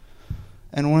age.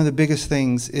 And one of the biggest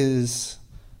things is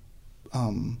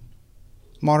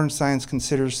modern science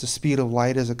considers the speed of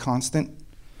light as a constant.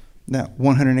 That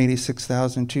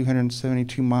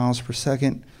 186,272 miles per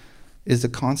second is a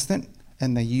constant,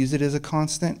 and they use it as a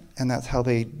constant, and that's how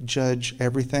they judge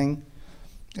everything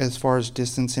as far as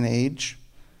distance and age.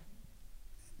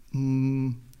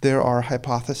 There are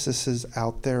hypotheses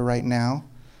out there right now,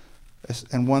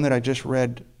 and one that I just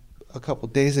read a couple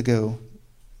days ago,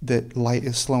 that light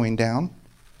is slowing down.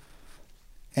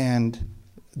 And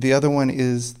the other one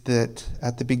is that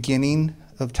at the beginning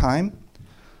of time,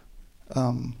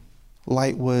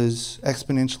 light was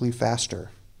exponentially faster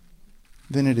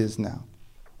than it is now.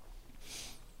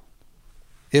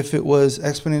 If it was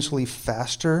exponentially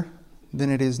faster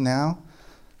than it is now,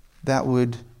 that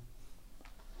would,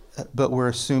 but we're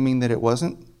assuming that it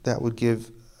wasn't, that would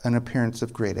give an appearance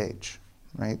of great age,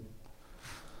 right?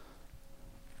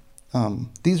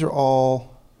 These are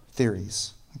all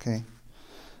theories, okay?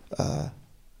 I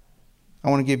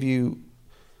want to give you,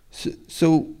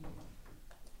 so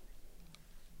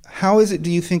How is it, do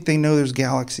you think they know there's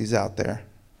galaxies out there?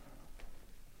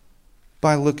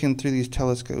 By looking through these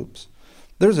telescopes.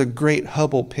 There's a great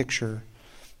Hubble picture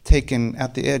taken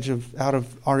at the edge of, out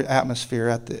of our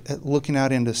atmosphere, looking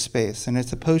out into space, and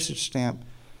it's a postage stamp.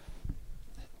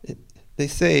 They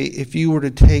say if you were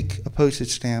to take a postage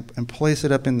stamp and place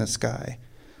it up in the sky,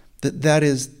 that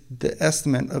is the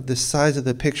estimate of the size of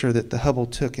the picture that the Hubble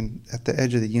took at the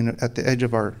edge of at the edge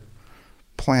of our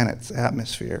planet's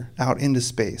atmosphere, out into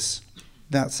space,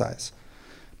 that size.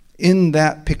 In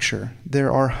that picture,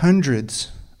 there are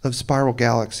hundreds of spiral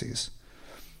galaxies.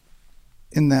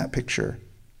 In that picture,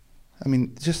 I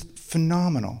mean, just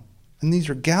phenomenal. And these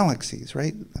are galaxies,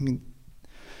 right? I mean,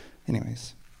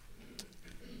 anyways.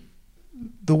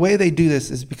 The way they do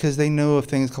this is because they know of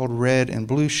things called red and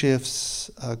blue shifts,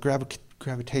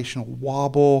 gravitational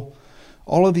wobble.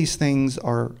 All of these things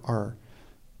are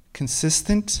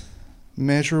consistent,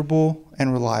 measurable,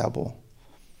 and reliable.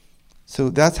 So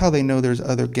that's how they know there's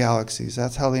other galaxies.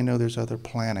 That's how they know there's other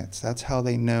planets. That's how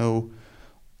they know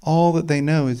all that they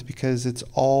know is because it's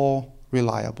all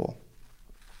reliable,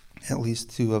 at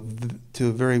least to a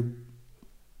very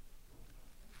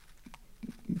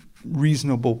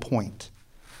reasonable point.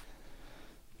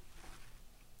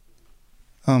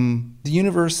 The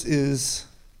universe is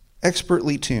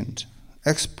expertly tuned.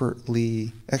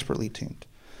 Expertly tuned.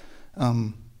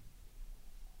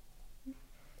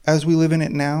 As we live in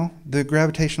it now, the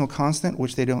gravitational constant,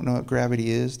 which they don't know what gravity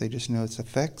is, they just know its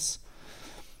effects,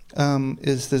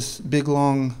 is this big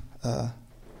long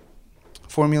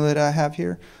formula that I have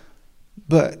here.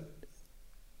 But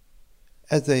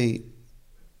as a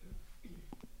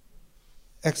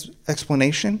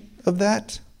explanation of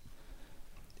that,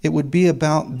 it would be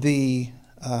about the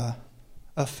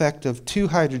effect of 2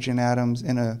 hydrogen atoms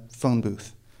in a phone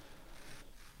booth.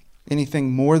 Anything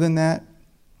more than that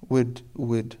would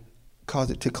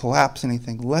cause it to collapse.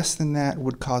 Anything less than that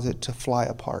would cause it to fly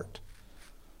apart.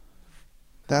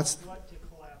 That's What to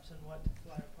collapse and what to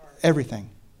fly apart?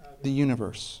 everything, Okay. the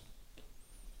universe.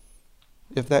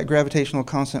 If that gravitational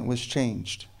constant was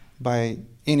changed by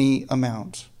any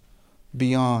amount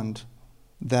beyond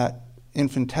that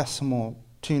infinitesimal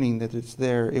tuning that it's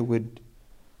there, it would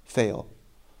fail,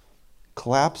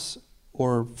 collapse,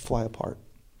 or fly apart.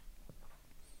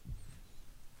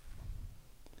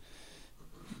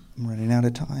 I'm running out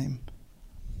of time.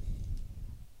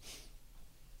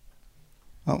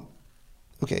 Oh,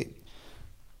 okay.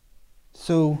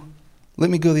 So let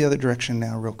me go the other direction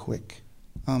now real quick.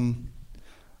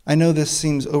 I know this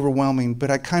seems overwhelming,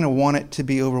 but I kind of want it to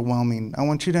be overwhelming. I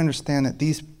want you to understand that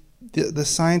the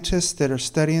scientists that are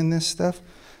studying this stuff,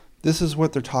 this is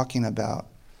what they're talking about.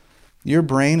 Your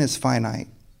brain is finite.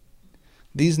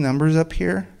 These numbers up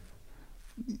here,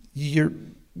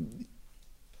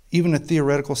 even a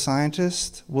theoretical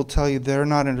scientist will tell you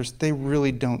they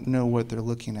really don't know what they're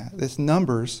looking at. It's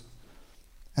numbers,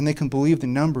 and they can believe the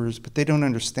numbers, but they don't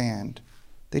understand.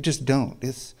 They just don't.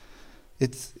 It's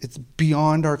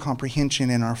beyond our comprehension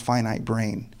in our finite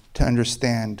brain to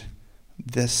understand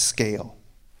this scale.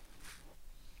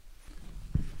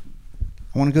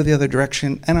 I want to go the other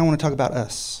direction, and I want to talk about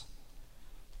us.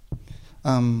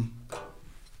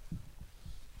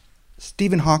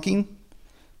 Stephen Hawking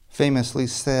famously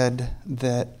said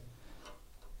that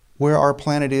where our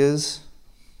planet is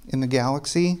in the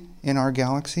galaxy, in our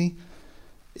galaxy,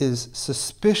 is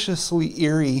suspiciously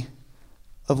eerie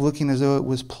of looking as though it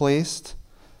was placed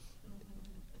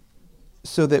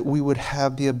so that we would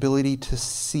have the ability to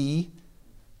see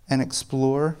and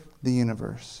explore the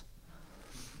universe.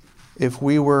 If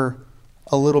we were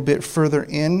a little bit further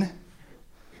in,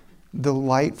 the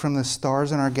light from the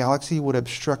stars in our galaxy would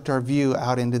obstruct our view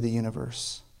out into the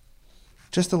universe.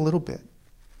 Just a little bit.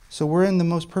 So we're in the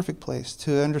most perfect place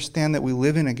to understand that we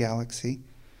live in a galaxy,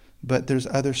 but there's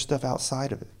other stuff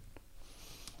outside of it.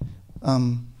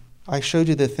 I showed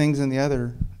you the things in the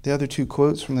other 2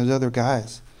 quotes from those other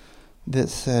guys that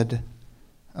said,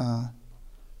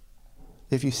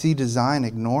 if you see design,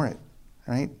 ignore it,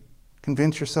 right?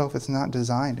 Convince yourself it's not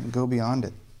designed and go beyond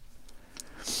it.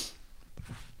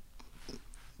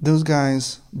 Those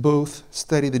guys both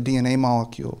study the DNA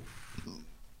molecule.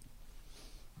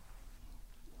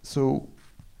 So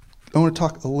I want to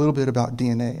talk a little bit about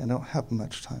DNA. I don't have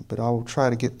much time, but I will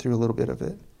try to get through a little bit of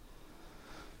it.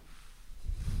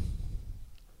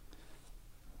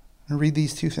 I'll read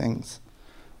these 2 things.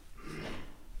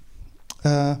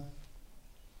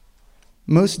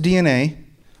 Most DNA,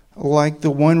 like the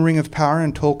One Ring of Power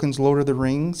in Tolkien's Lord of the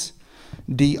Rings,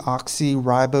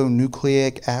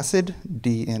 deoxyribonucleic acid,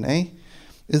 DNA,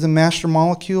 is a master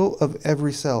molecule of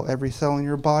every cell. Every cell in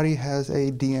your body has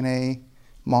a DNA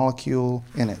molecule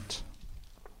in it.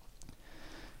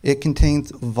 It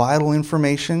contains vital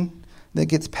information that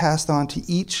gets passed on to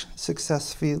each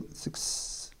successive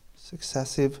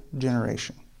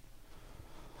generation.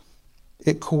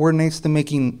 It coordinates the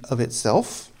making of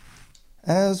itself,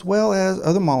 as well as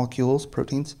other molecules,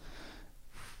 proteins,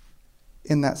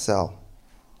 in that cell.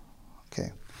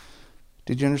 Okay.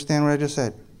 Did you understand what I just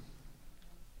said?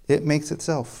 It makes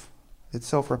itself. It's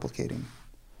self-replicating.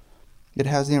 It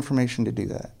has the information to do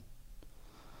that.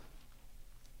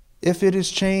 If it is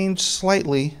changed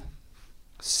slightly,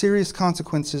 serious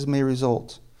consequences may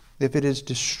result. If it is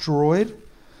destroyed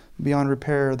beyond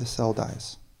repair, the cell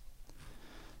dies.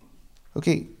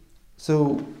 Okay,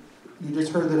 so you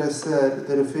just heard that I said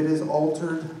that if it is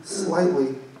altered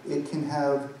slightly, it can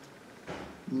have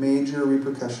major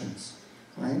repercussions,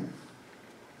 right?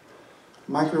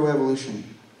 Microevolution.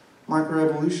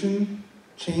 Microevolution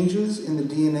changes in the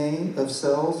DNA of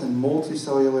cells and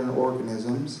multicellular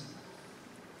organisms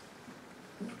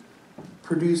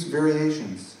produce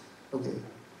variations. Okay.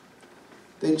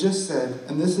 They just said,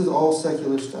 and this is all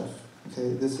secular stuff.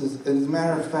 Okay. This is, as a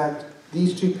matter of fact,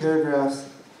 these two paragraphs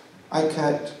I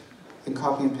cut and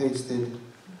copy and pasted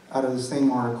out of the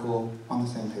same article on the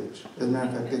same page. As a matter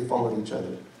of fact, they followed each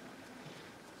other.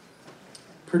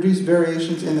 Produce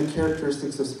variations in the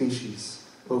characteristics of species.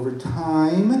 Over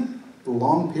time,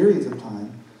 long periods of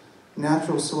time,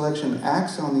 natural selection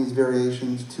acts on these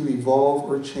variations to evolve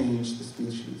or change the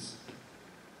species.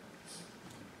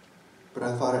 But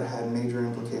I thought it had major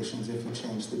implications if you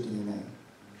change the DNA.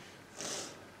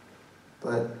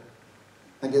 But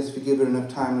I guess if you give it enough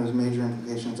time, those major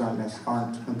implications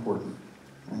aren't important,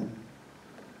 right?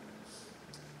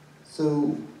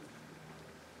 So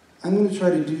I'm going to try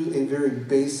to do a very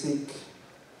basic,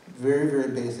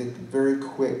 very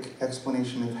quick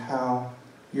explanation of how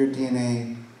your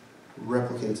DNA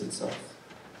replicates itself.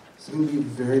 It's going to be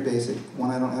very basic.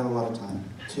 One, I don't have a lot of time.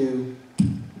 Two,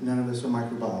 none of us are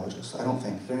microbiologists, I don't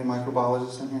think. Are there any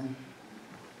microbiologists in here?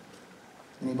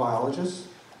 Any biologists?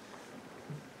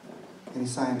 Any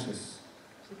scientists?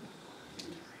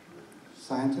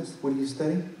 Scientists? What do you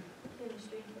study?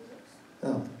 Chemistry, physics.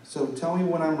 Oh, so tell me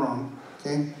when I'm wrong,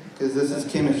 okay? Because this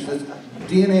is chemistry.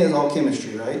 DNA is all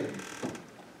chemistry, right?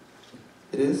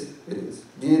 It is? It is.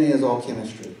 DNA is all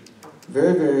chemistry.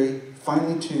 Very, very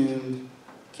finely tuned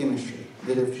chemistry.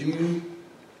 That if you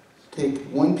take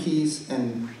one piece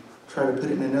and try to put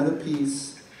it in another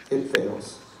piece, it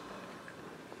fails.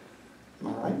 Am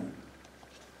I right?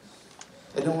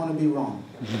 I don't want to be wrong.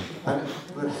 But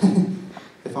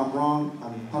if I'm wrong,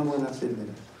 I'm humble enough to admit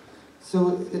it.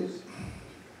 So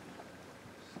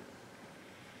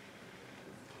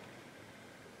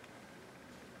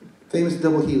famous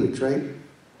double helix, right?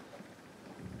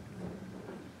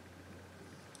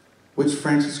 Which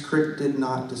Francis Crick did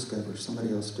not discover.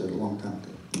 Somebody else did a long time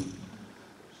ago.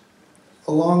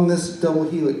 Along this double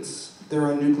helix, there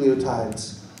are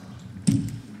nucleotides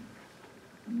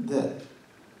that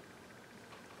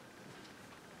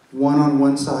one on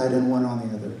one side and one on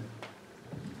the other.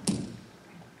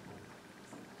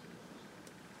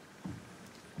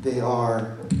 They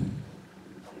are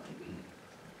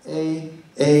A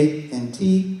and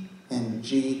T, and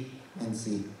G and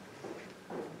C.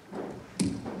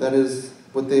 That is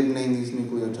what they've named these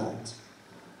nucleotides.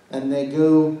 And they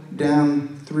go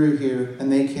down through here,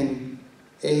 and A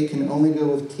can only go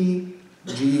with T,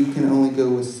 G can only go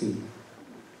with C.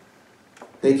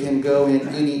 They can go in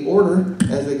any order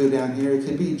as they go down here. It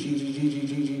could be G, G, G, G,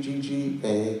 G, G, G, G,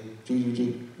 A, G, G,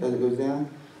 G, as it goes down.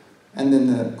 And then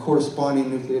the corresponding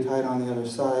nucleotide on the other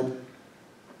side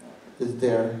is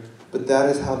there. But that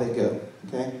is how they go,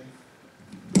 okay?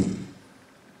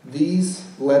 These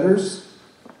letters,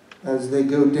 as they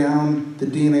go down the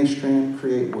DNA strand,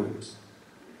 create words.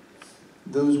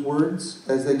 Those words,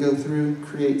 as they go through,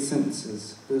 create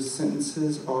sentences. Those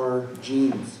sentences are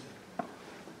genes.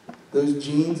 Those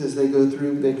genes, as they go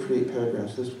through, they create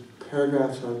paragraphs. Those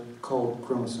paragraphs are called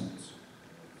chromosomes.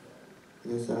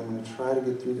 Like I said, I'm going to try to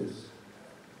get through this.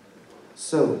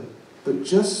 So, but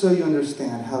just so you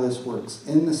understand how this works,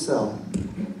 in the cell,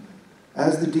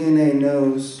 as the DNA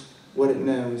knows what it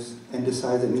knows and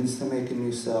decides it needs to make a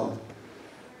new cell,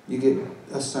 you get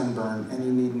a sunburn and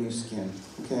you need new skin,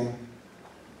 okay?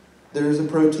 There is a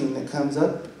protein that comes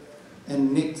up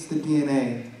and nicks the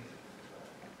DNA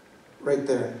right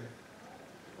there.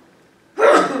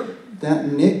 That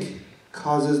nick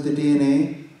causes the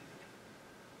DNA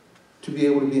to be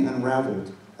able to be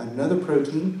unraveled. Another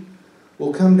protein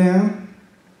will come down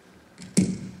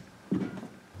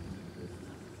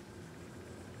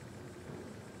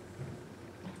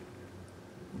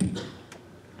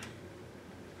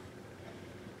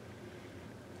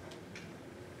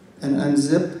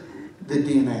unzip the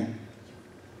DNA.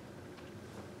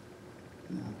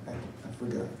 No, I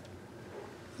forgot.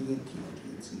 You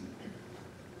can't see.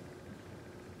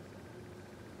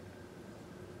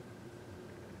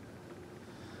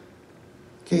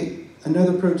 Okay,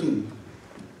 another protein.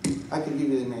 I can give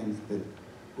you the names, but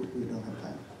we don't have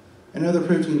time. Another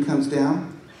protein comes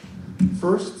down.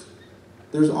 First,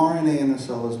 there's RNA in the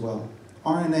cell as well.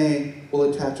 RNA will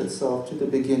attach itself to the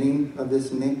beginning of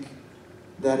this nick.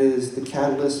 That is the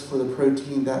catalyst for the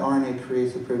protein. That RNA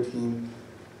creates the protein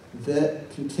that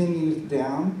continues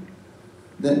down.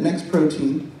 That next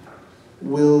protein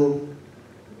will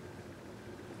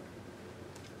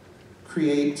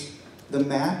create the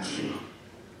match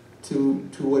to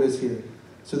what is here.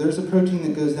 So there's a protein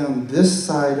that goes down this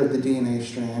side of the DNA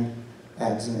strand,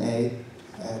 adds an A,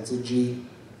 adds a G,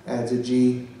 adds a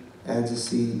G, adds a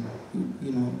C,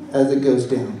 as it goes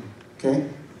down, okay?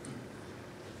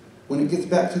 When it gets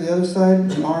back to the other side,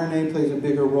 the RNA plays a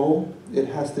bigger role. It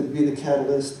has to be the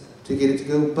catalyst to get it to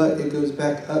go, but it goes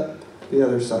back up the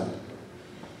other side.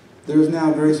 There's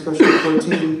now a very special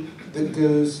protein that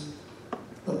goes,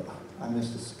 I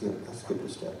skipped a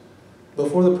step.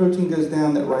 Before the protein goes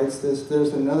down that writes this,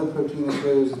 there's another protein that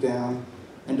goes down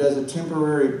and does a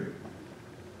temporary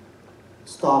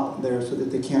stop there so that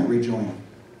they can't rejoin.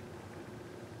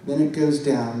 Then it goes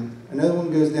down, another one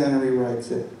goes down and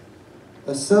rewrites it.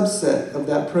 A subset of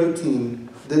that protein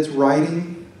that's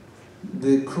writing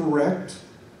the correct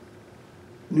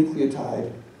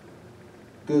nucleotide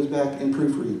goes back and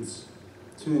proofreads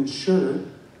to ensure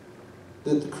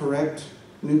that the correct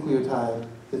nucleotide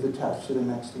is attached to the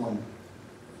next one.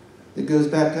 It goes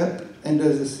back up and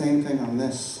does the same thing on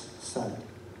this side.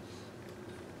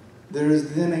 There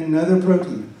is then another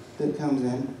protein that comes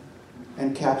in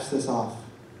and caps this off.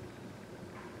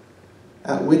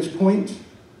 At which point,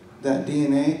 that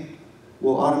DNA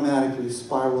will automatically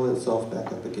spiral itself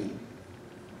back up again.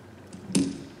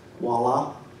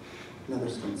 Voila, another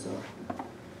stem cell.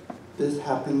 This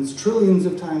happens trillions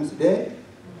of times a day,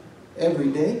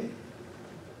 every day.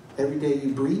 Every day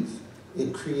you breathe,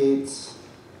 it creates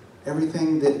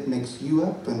everything that makes you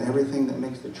up, and everything that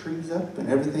makes the trees up, and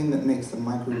everything that makes the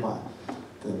microbiome,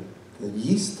 the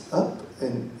yeast up,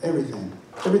 and everything.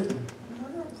 Everything.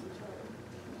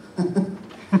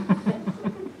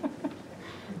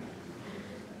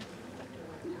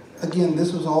 Again,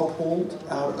 this was all pulled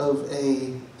out of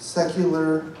a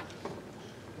secular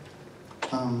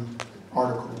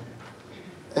article.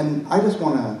 And I just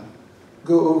want to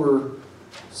go over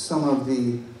some of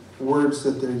the words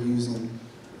that they're using.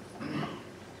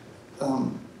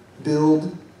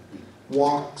 Build,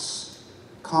 walks,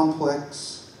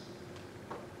 complex,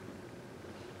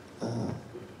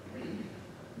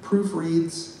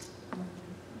 proofreads.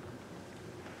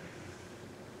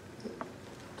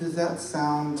 Does that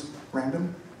sound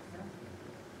random?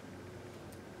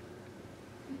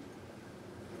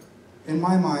 In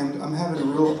my mind, I'm having a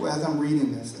real, as I'm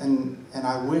reading this, and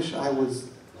I wish I was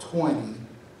 20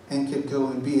 and could go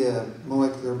and be a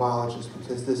molecular biologist,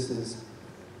 because this is,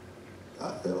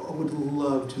 I would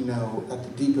love to know at the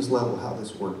deepest level how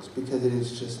this works, because it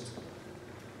is just,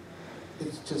 it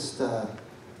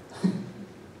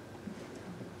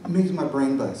makes my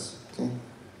brain buzz, okay?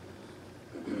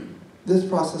 This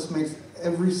process makes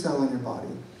every cell in your body,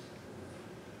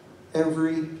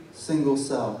 every single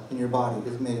cell in your body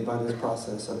is made by this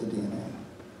process of the DNA.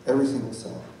 Every single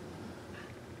cell.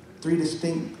 3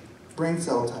 distinct brain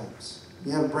cell types.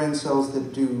 You have brain cells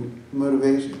that do motor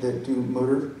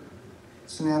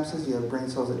synapses. You have brain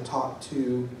cells that talk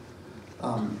to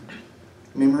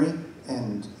memory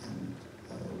and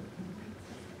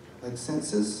like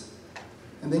senses.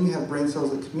 And then you have brain cells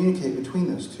that communicate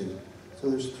between those two. So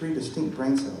there's 3 distinct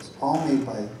brain cells, all made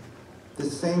by the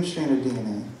same strand of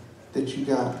DNA that you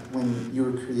got when you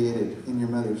were created in your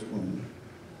mother's womb.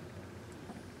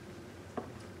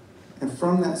 And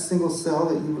from that single cell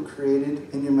that you were created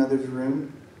in your mother's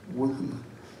womb,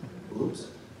 whoops.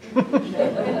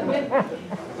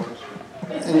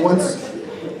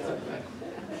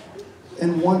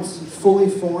 and once fully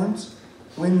formed,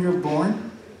 when you're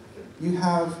born, you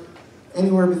have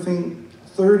anywhere between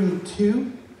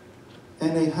 32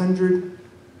 and 100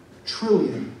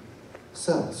 trillion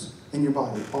cells in your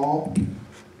body, all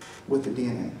with the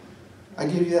DNA. I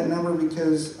give you that number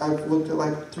because I've looked at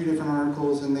like 3 different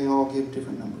articles and they all give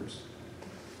different numbers.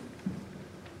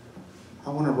 I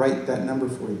want to write that number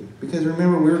for you. Because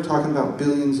remember, we were talking about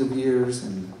billions of years,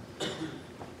 and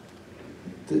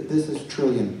this is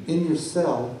trillion. In your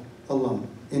cell alone,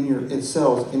 in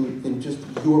cells, in just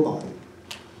your body.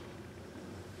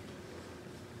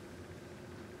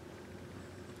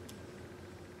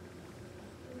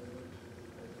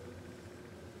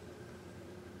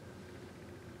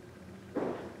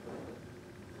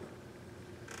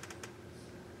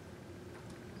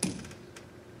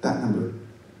 that number.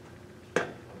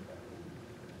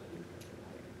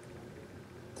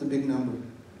 It's a big number.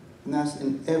 And that's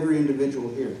in every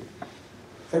individual here.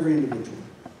 Every individual.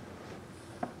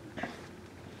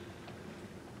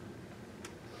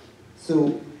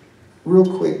 So,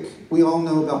 real quick, we all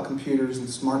know about computers and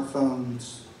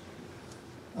smartphones.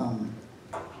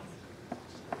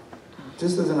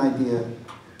 Just as an idea,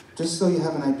 just so you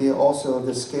have an idea also of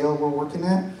the scale we're working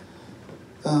at,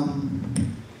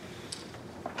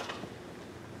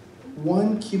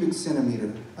 1 cubic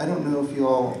centimeter. I don't know if you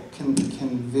all can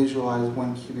visualize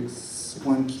 1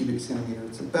 cubic centimeter.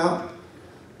 It's about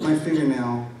my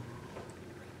fingernail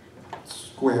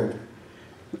squared.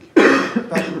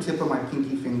 About the tip of my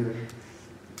pinky finger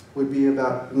would be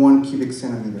about 1 cubic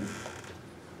centimeter.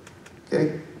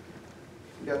 Okay?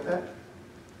 You got that?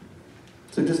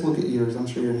 So just look at yours. I'm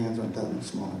sure your hands aren't that much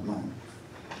smaller than mine.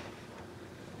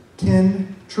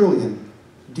 10 trillion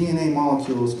DNA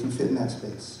molecules can fit in that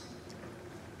space.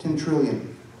 10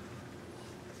 trillion.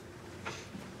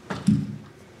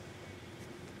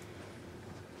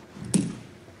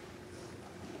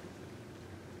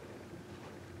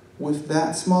 With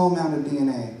that small amount of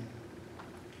DNA,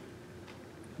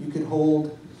 you could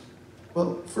hold,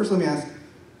 well, first let me ask,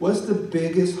 what's the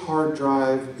biggest hard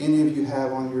drive any of you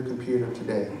have on your computer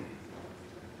today?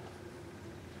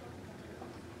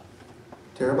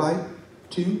 Terabyte?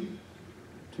 2?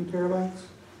 2 terabytes?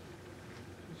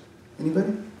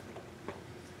 Anybody?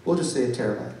 We'll just say a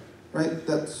terabyte, right?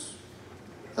 That's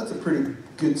a pretty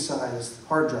good sized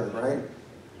hard drive, right?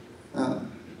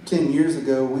 10 years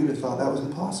ago, we'd have thought that was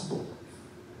impossible.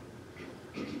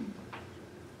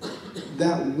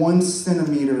 That 1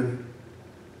 centimeter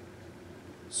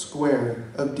square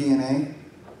of DNA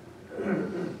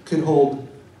could hold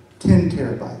 10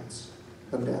 terabytes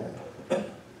of data.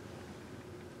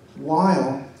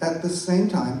 While at the same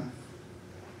time,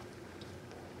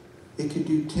 it could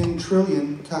do 10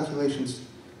 trillion calculations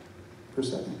per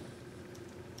second.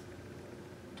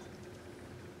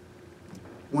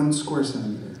 1 square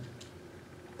centimeter.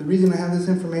 The reason I have this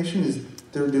information is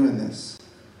they're doing this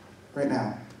right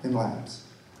now in labs.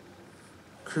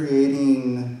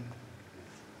 Creating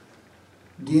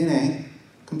DNA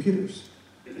computers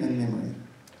and memory.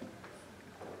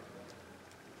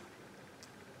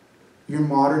 Your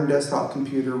modern desktop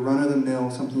computer,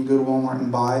 run-of-the-mill, something you go to Walmart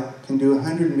and buy, can do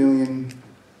 100 million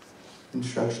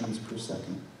instructions per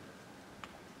second.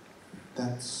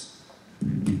 That's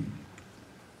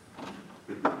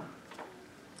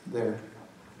there.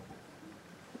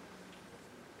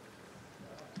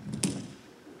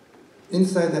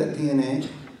 Inside that DNA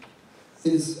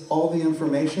is all the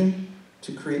information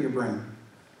to create your brain.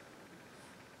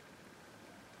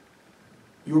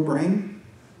 Your brain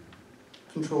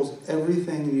controls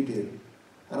everything you do.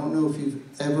 I don't know if you've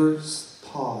ever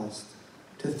paused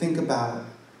to think about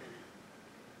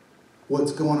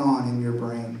what's going on in your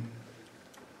brain.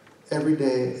 Every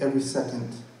day, every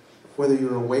second, whether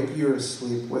you're awake or you're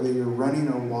asleep, whether you're running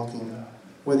or walking,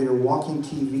 whether you're watching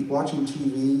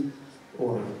TV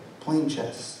or playing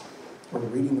chess or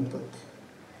reading a book.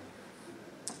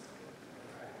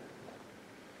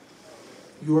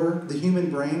 The human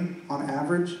brain, on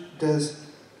average, does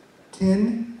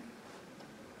 10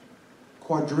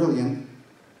 quadrillion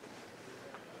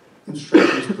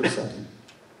instructions per second.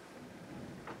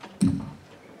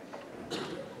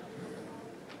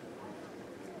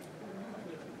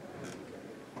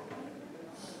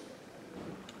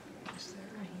 Is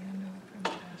there a handout from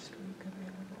last week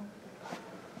available?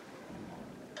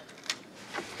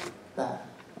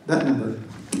 That number. Do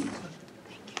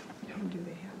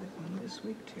they have it on this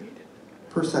week too?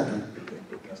 Per second.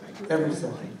 Every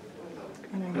second.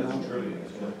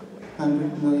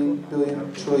 100 million,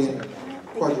 billion, trillion,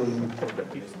 quadrillion.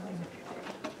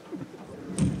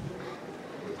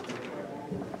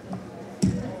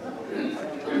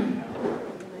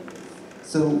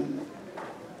 So,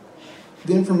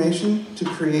 the information to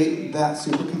create that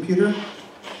supercomputer,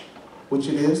 which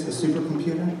it is, a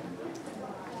supercomputer,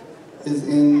 is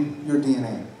in your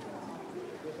DNA.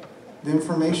 The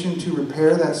information to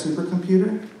repair that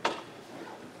supercomputer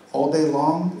all day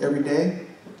long, every day,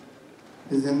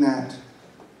 is in that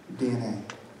DNA.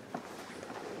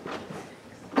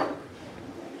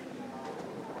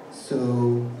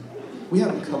 So, we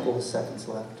have a couple of seconds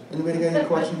left. Anybody got any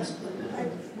questions?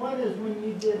 One is when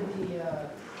you did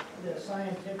the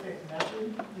scientific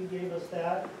method, you gave us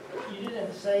that. You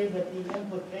didn't say that the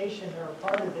implication or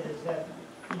part of it is that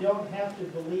you don't have to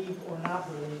believe or not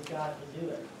believe God to do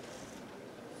it.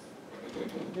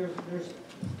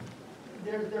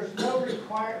 there's no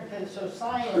requirement, so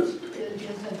science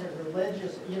isn't a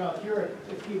religious, you know,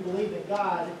 if you believe in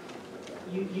God,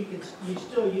 you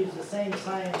still use the same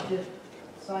scientific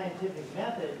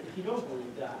method if you don't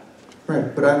believe God.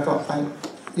 Right, but I thought,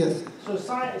 yes. So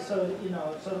science, so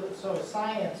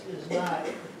science is not,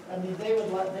 I mean, they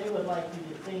would like you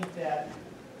to think that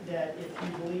if you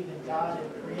believe in God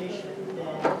and creation, then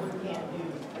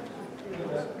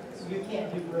you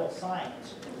can't do real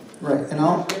science. Right, and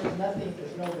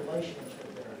there's no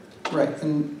relationship there. Right,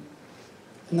 and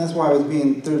that's why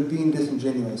they're being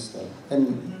disingenuous though.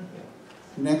 And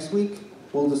next week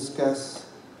we'll discuss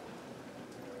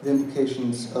the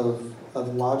implications of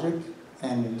logic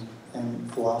and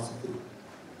philosophy.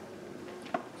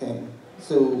 Okay,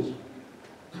 so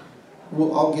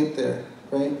I'll get there,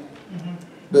 right? Mm-hmm.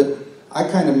 But I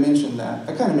kind of mentioned that.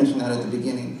 at the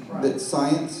beginning, right, that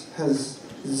science has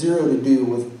zero to do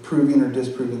with proving or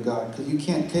disproving God, because you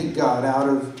can't take God out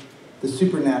of the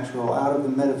supernatural, out of the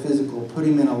metaphysical, put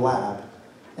him in a lab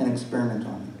and experiment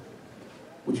on him.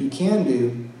 What you can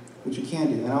do,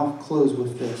 and I'll close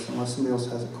with this unless somebody else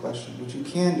has a question, what you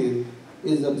can do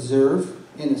is observe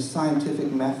in a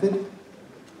scientific method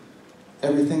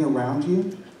everything around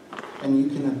you, and you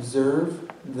can observe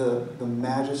the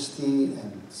majesty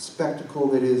and spectacle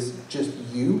that is just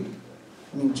you.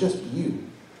 I mean, just you.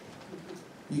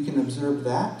 You can observe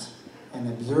that and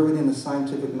observe it in a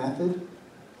scientific method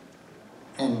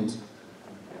and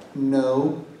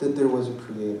know that there was a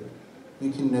creator.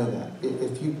 You can know that.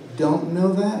 If you don't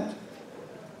know that,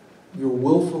 you're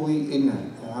willfully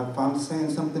ignorant. And if I'm saying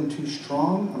something too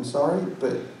strong, I'm sorry,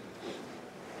 but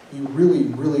you really,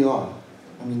 really are.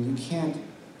 I mean,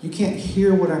 you can't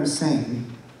hear what I'm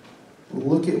saying,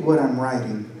 look at what I'm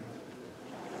writing,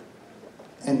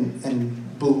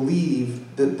 and believe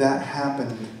that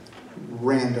happened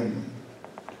randomly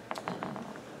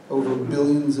over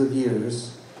billions of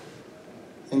years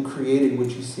and created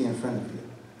what you see in front of you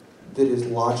that is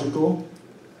logical,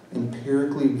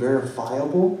 empirically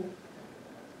verifiable.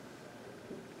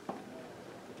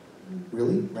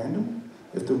 Really? Random?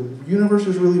 If the universe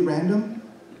is really random,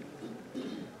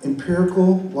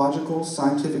 empirical, logical,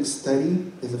 scientific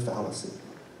study is a fallacy.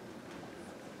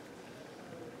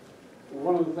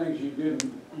 One of the things you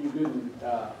didn't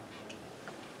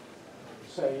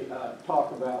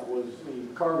talk about was the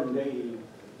carbon dating,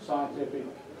 scientific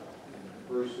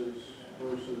versus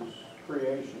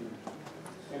creation,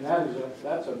 and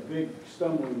that's a big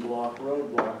stumbling block,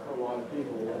 roadblock for a lot of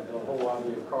people. The whole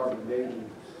idea of carbon dating,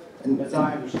 as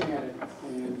I understand it.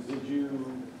 And did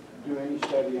you do any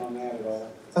study on that at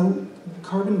all?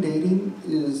 Carbon dating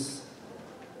is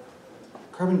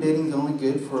only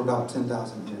good for about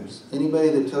 10,000 years. Anybody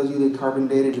that tells you they carbon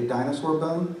dated a dinosaur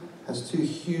bone has two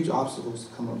huge obstacles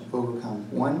to overcome.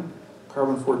 One,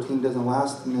 carbon-14 doesn't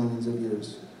last millions of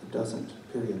years. It doesn't,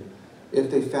 period. If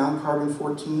they found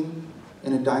carbon-14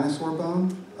 in a dinosaur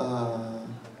bone,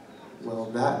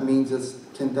 well, that means it's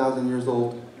 10,000 years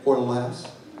old or less,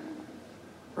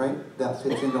 right? That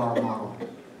fits into our model.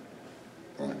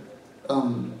 Okay.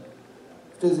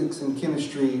 Physics and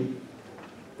chemistry,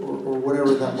 or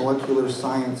whatever that molecular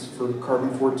science for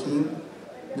carbon-14,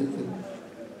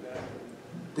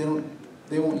 they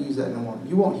won't use that no more.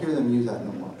 You won't hear them use that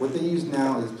no more. What they use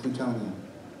now is plutonium.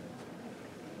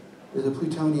 There's a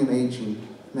plutonium aging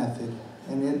method,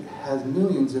 and it has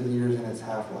millions of years in its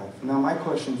half-life. Now my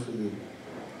question for you,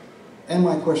 and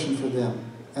my question for them,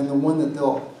 and the one that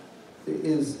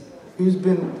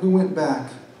who went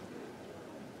back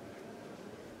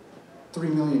 3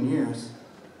 million years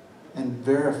and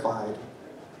verified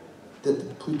that the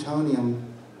plutonium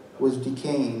was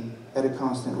decaying at a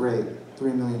constant rate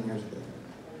 3 million years ago.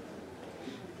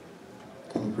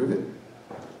 Can you prove it?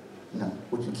 No.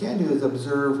 What you can do is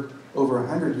observe over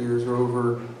 100 years or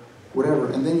over whatever,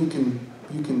 and then you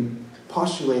can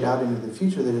postulate out into the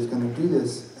future that it's going to do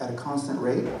this at a constant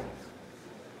rate,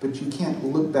 but you can't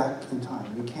look back in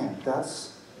time. You can't.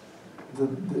 That's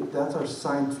our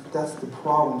science. That's the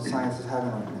problem science is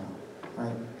having right now,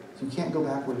 right? You can't go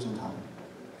backwards in time.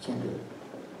 You can't do it.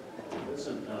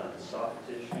 Isn't soft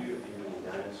tissue in a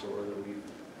dinosaur that we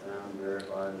found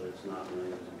verified that it's not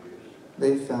millions of years?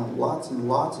 They've found lots and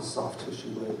lots of soft tissue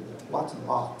lately. Lots and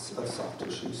lots of soft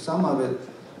tissue. Some of it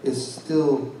is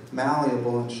still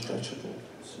malleable and stretchable.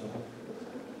 So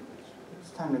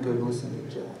it's time to go listen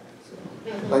to Jack. So,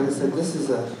 like I said,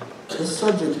 this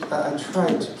subject I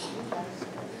tried to keep.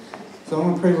 So I'm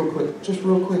going to pray real quick. Just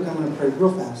real quick, I'm going to pray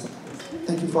real fast.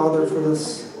 Thank you, Father, for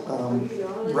this.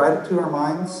 Write it to our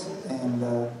minds and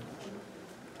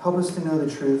help us to know the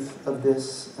truth of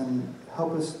this and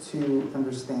help us to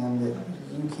understand that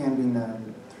you can be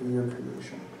known for your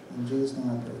creation. In Jesus' name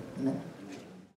I pray. Amen.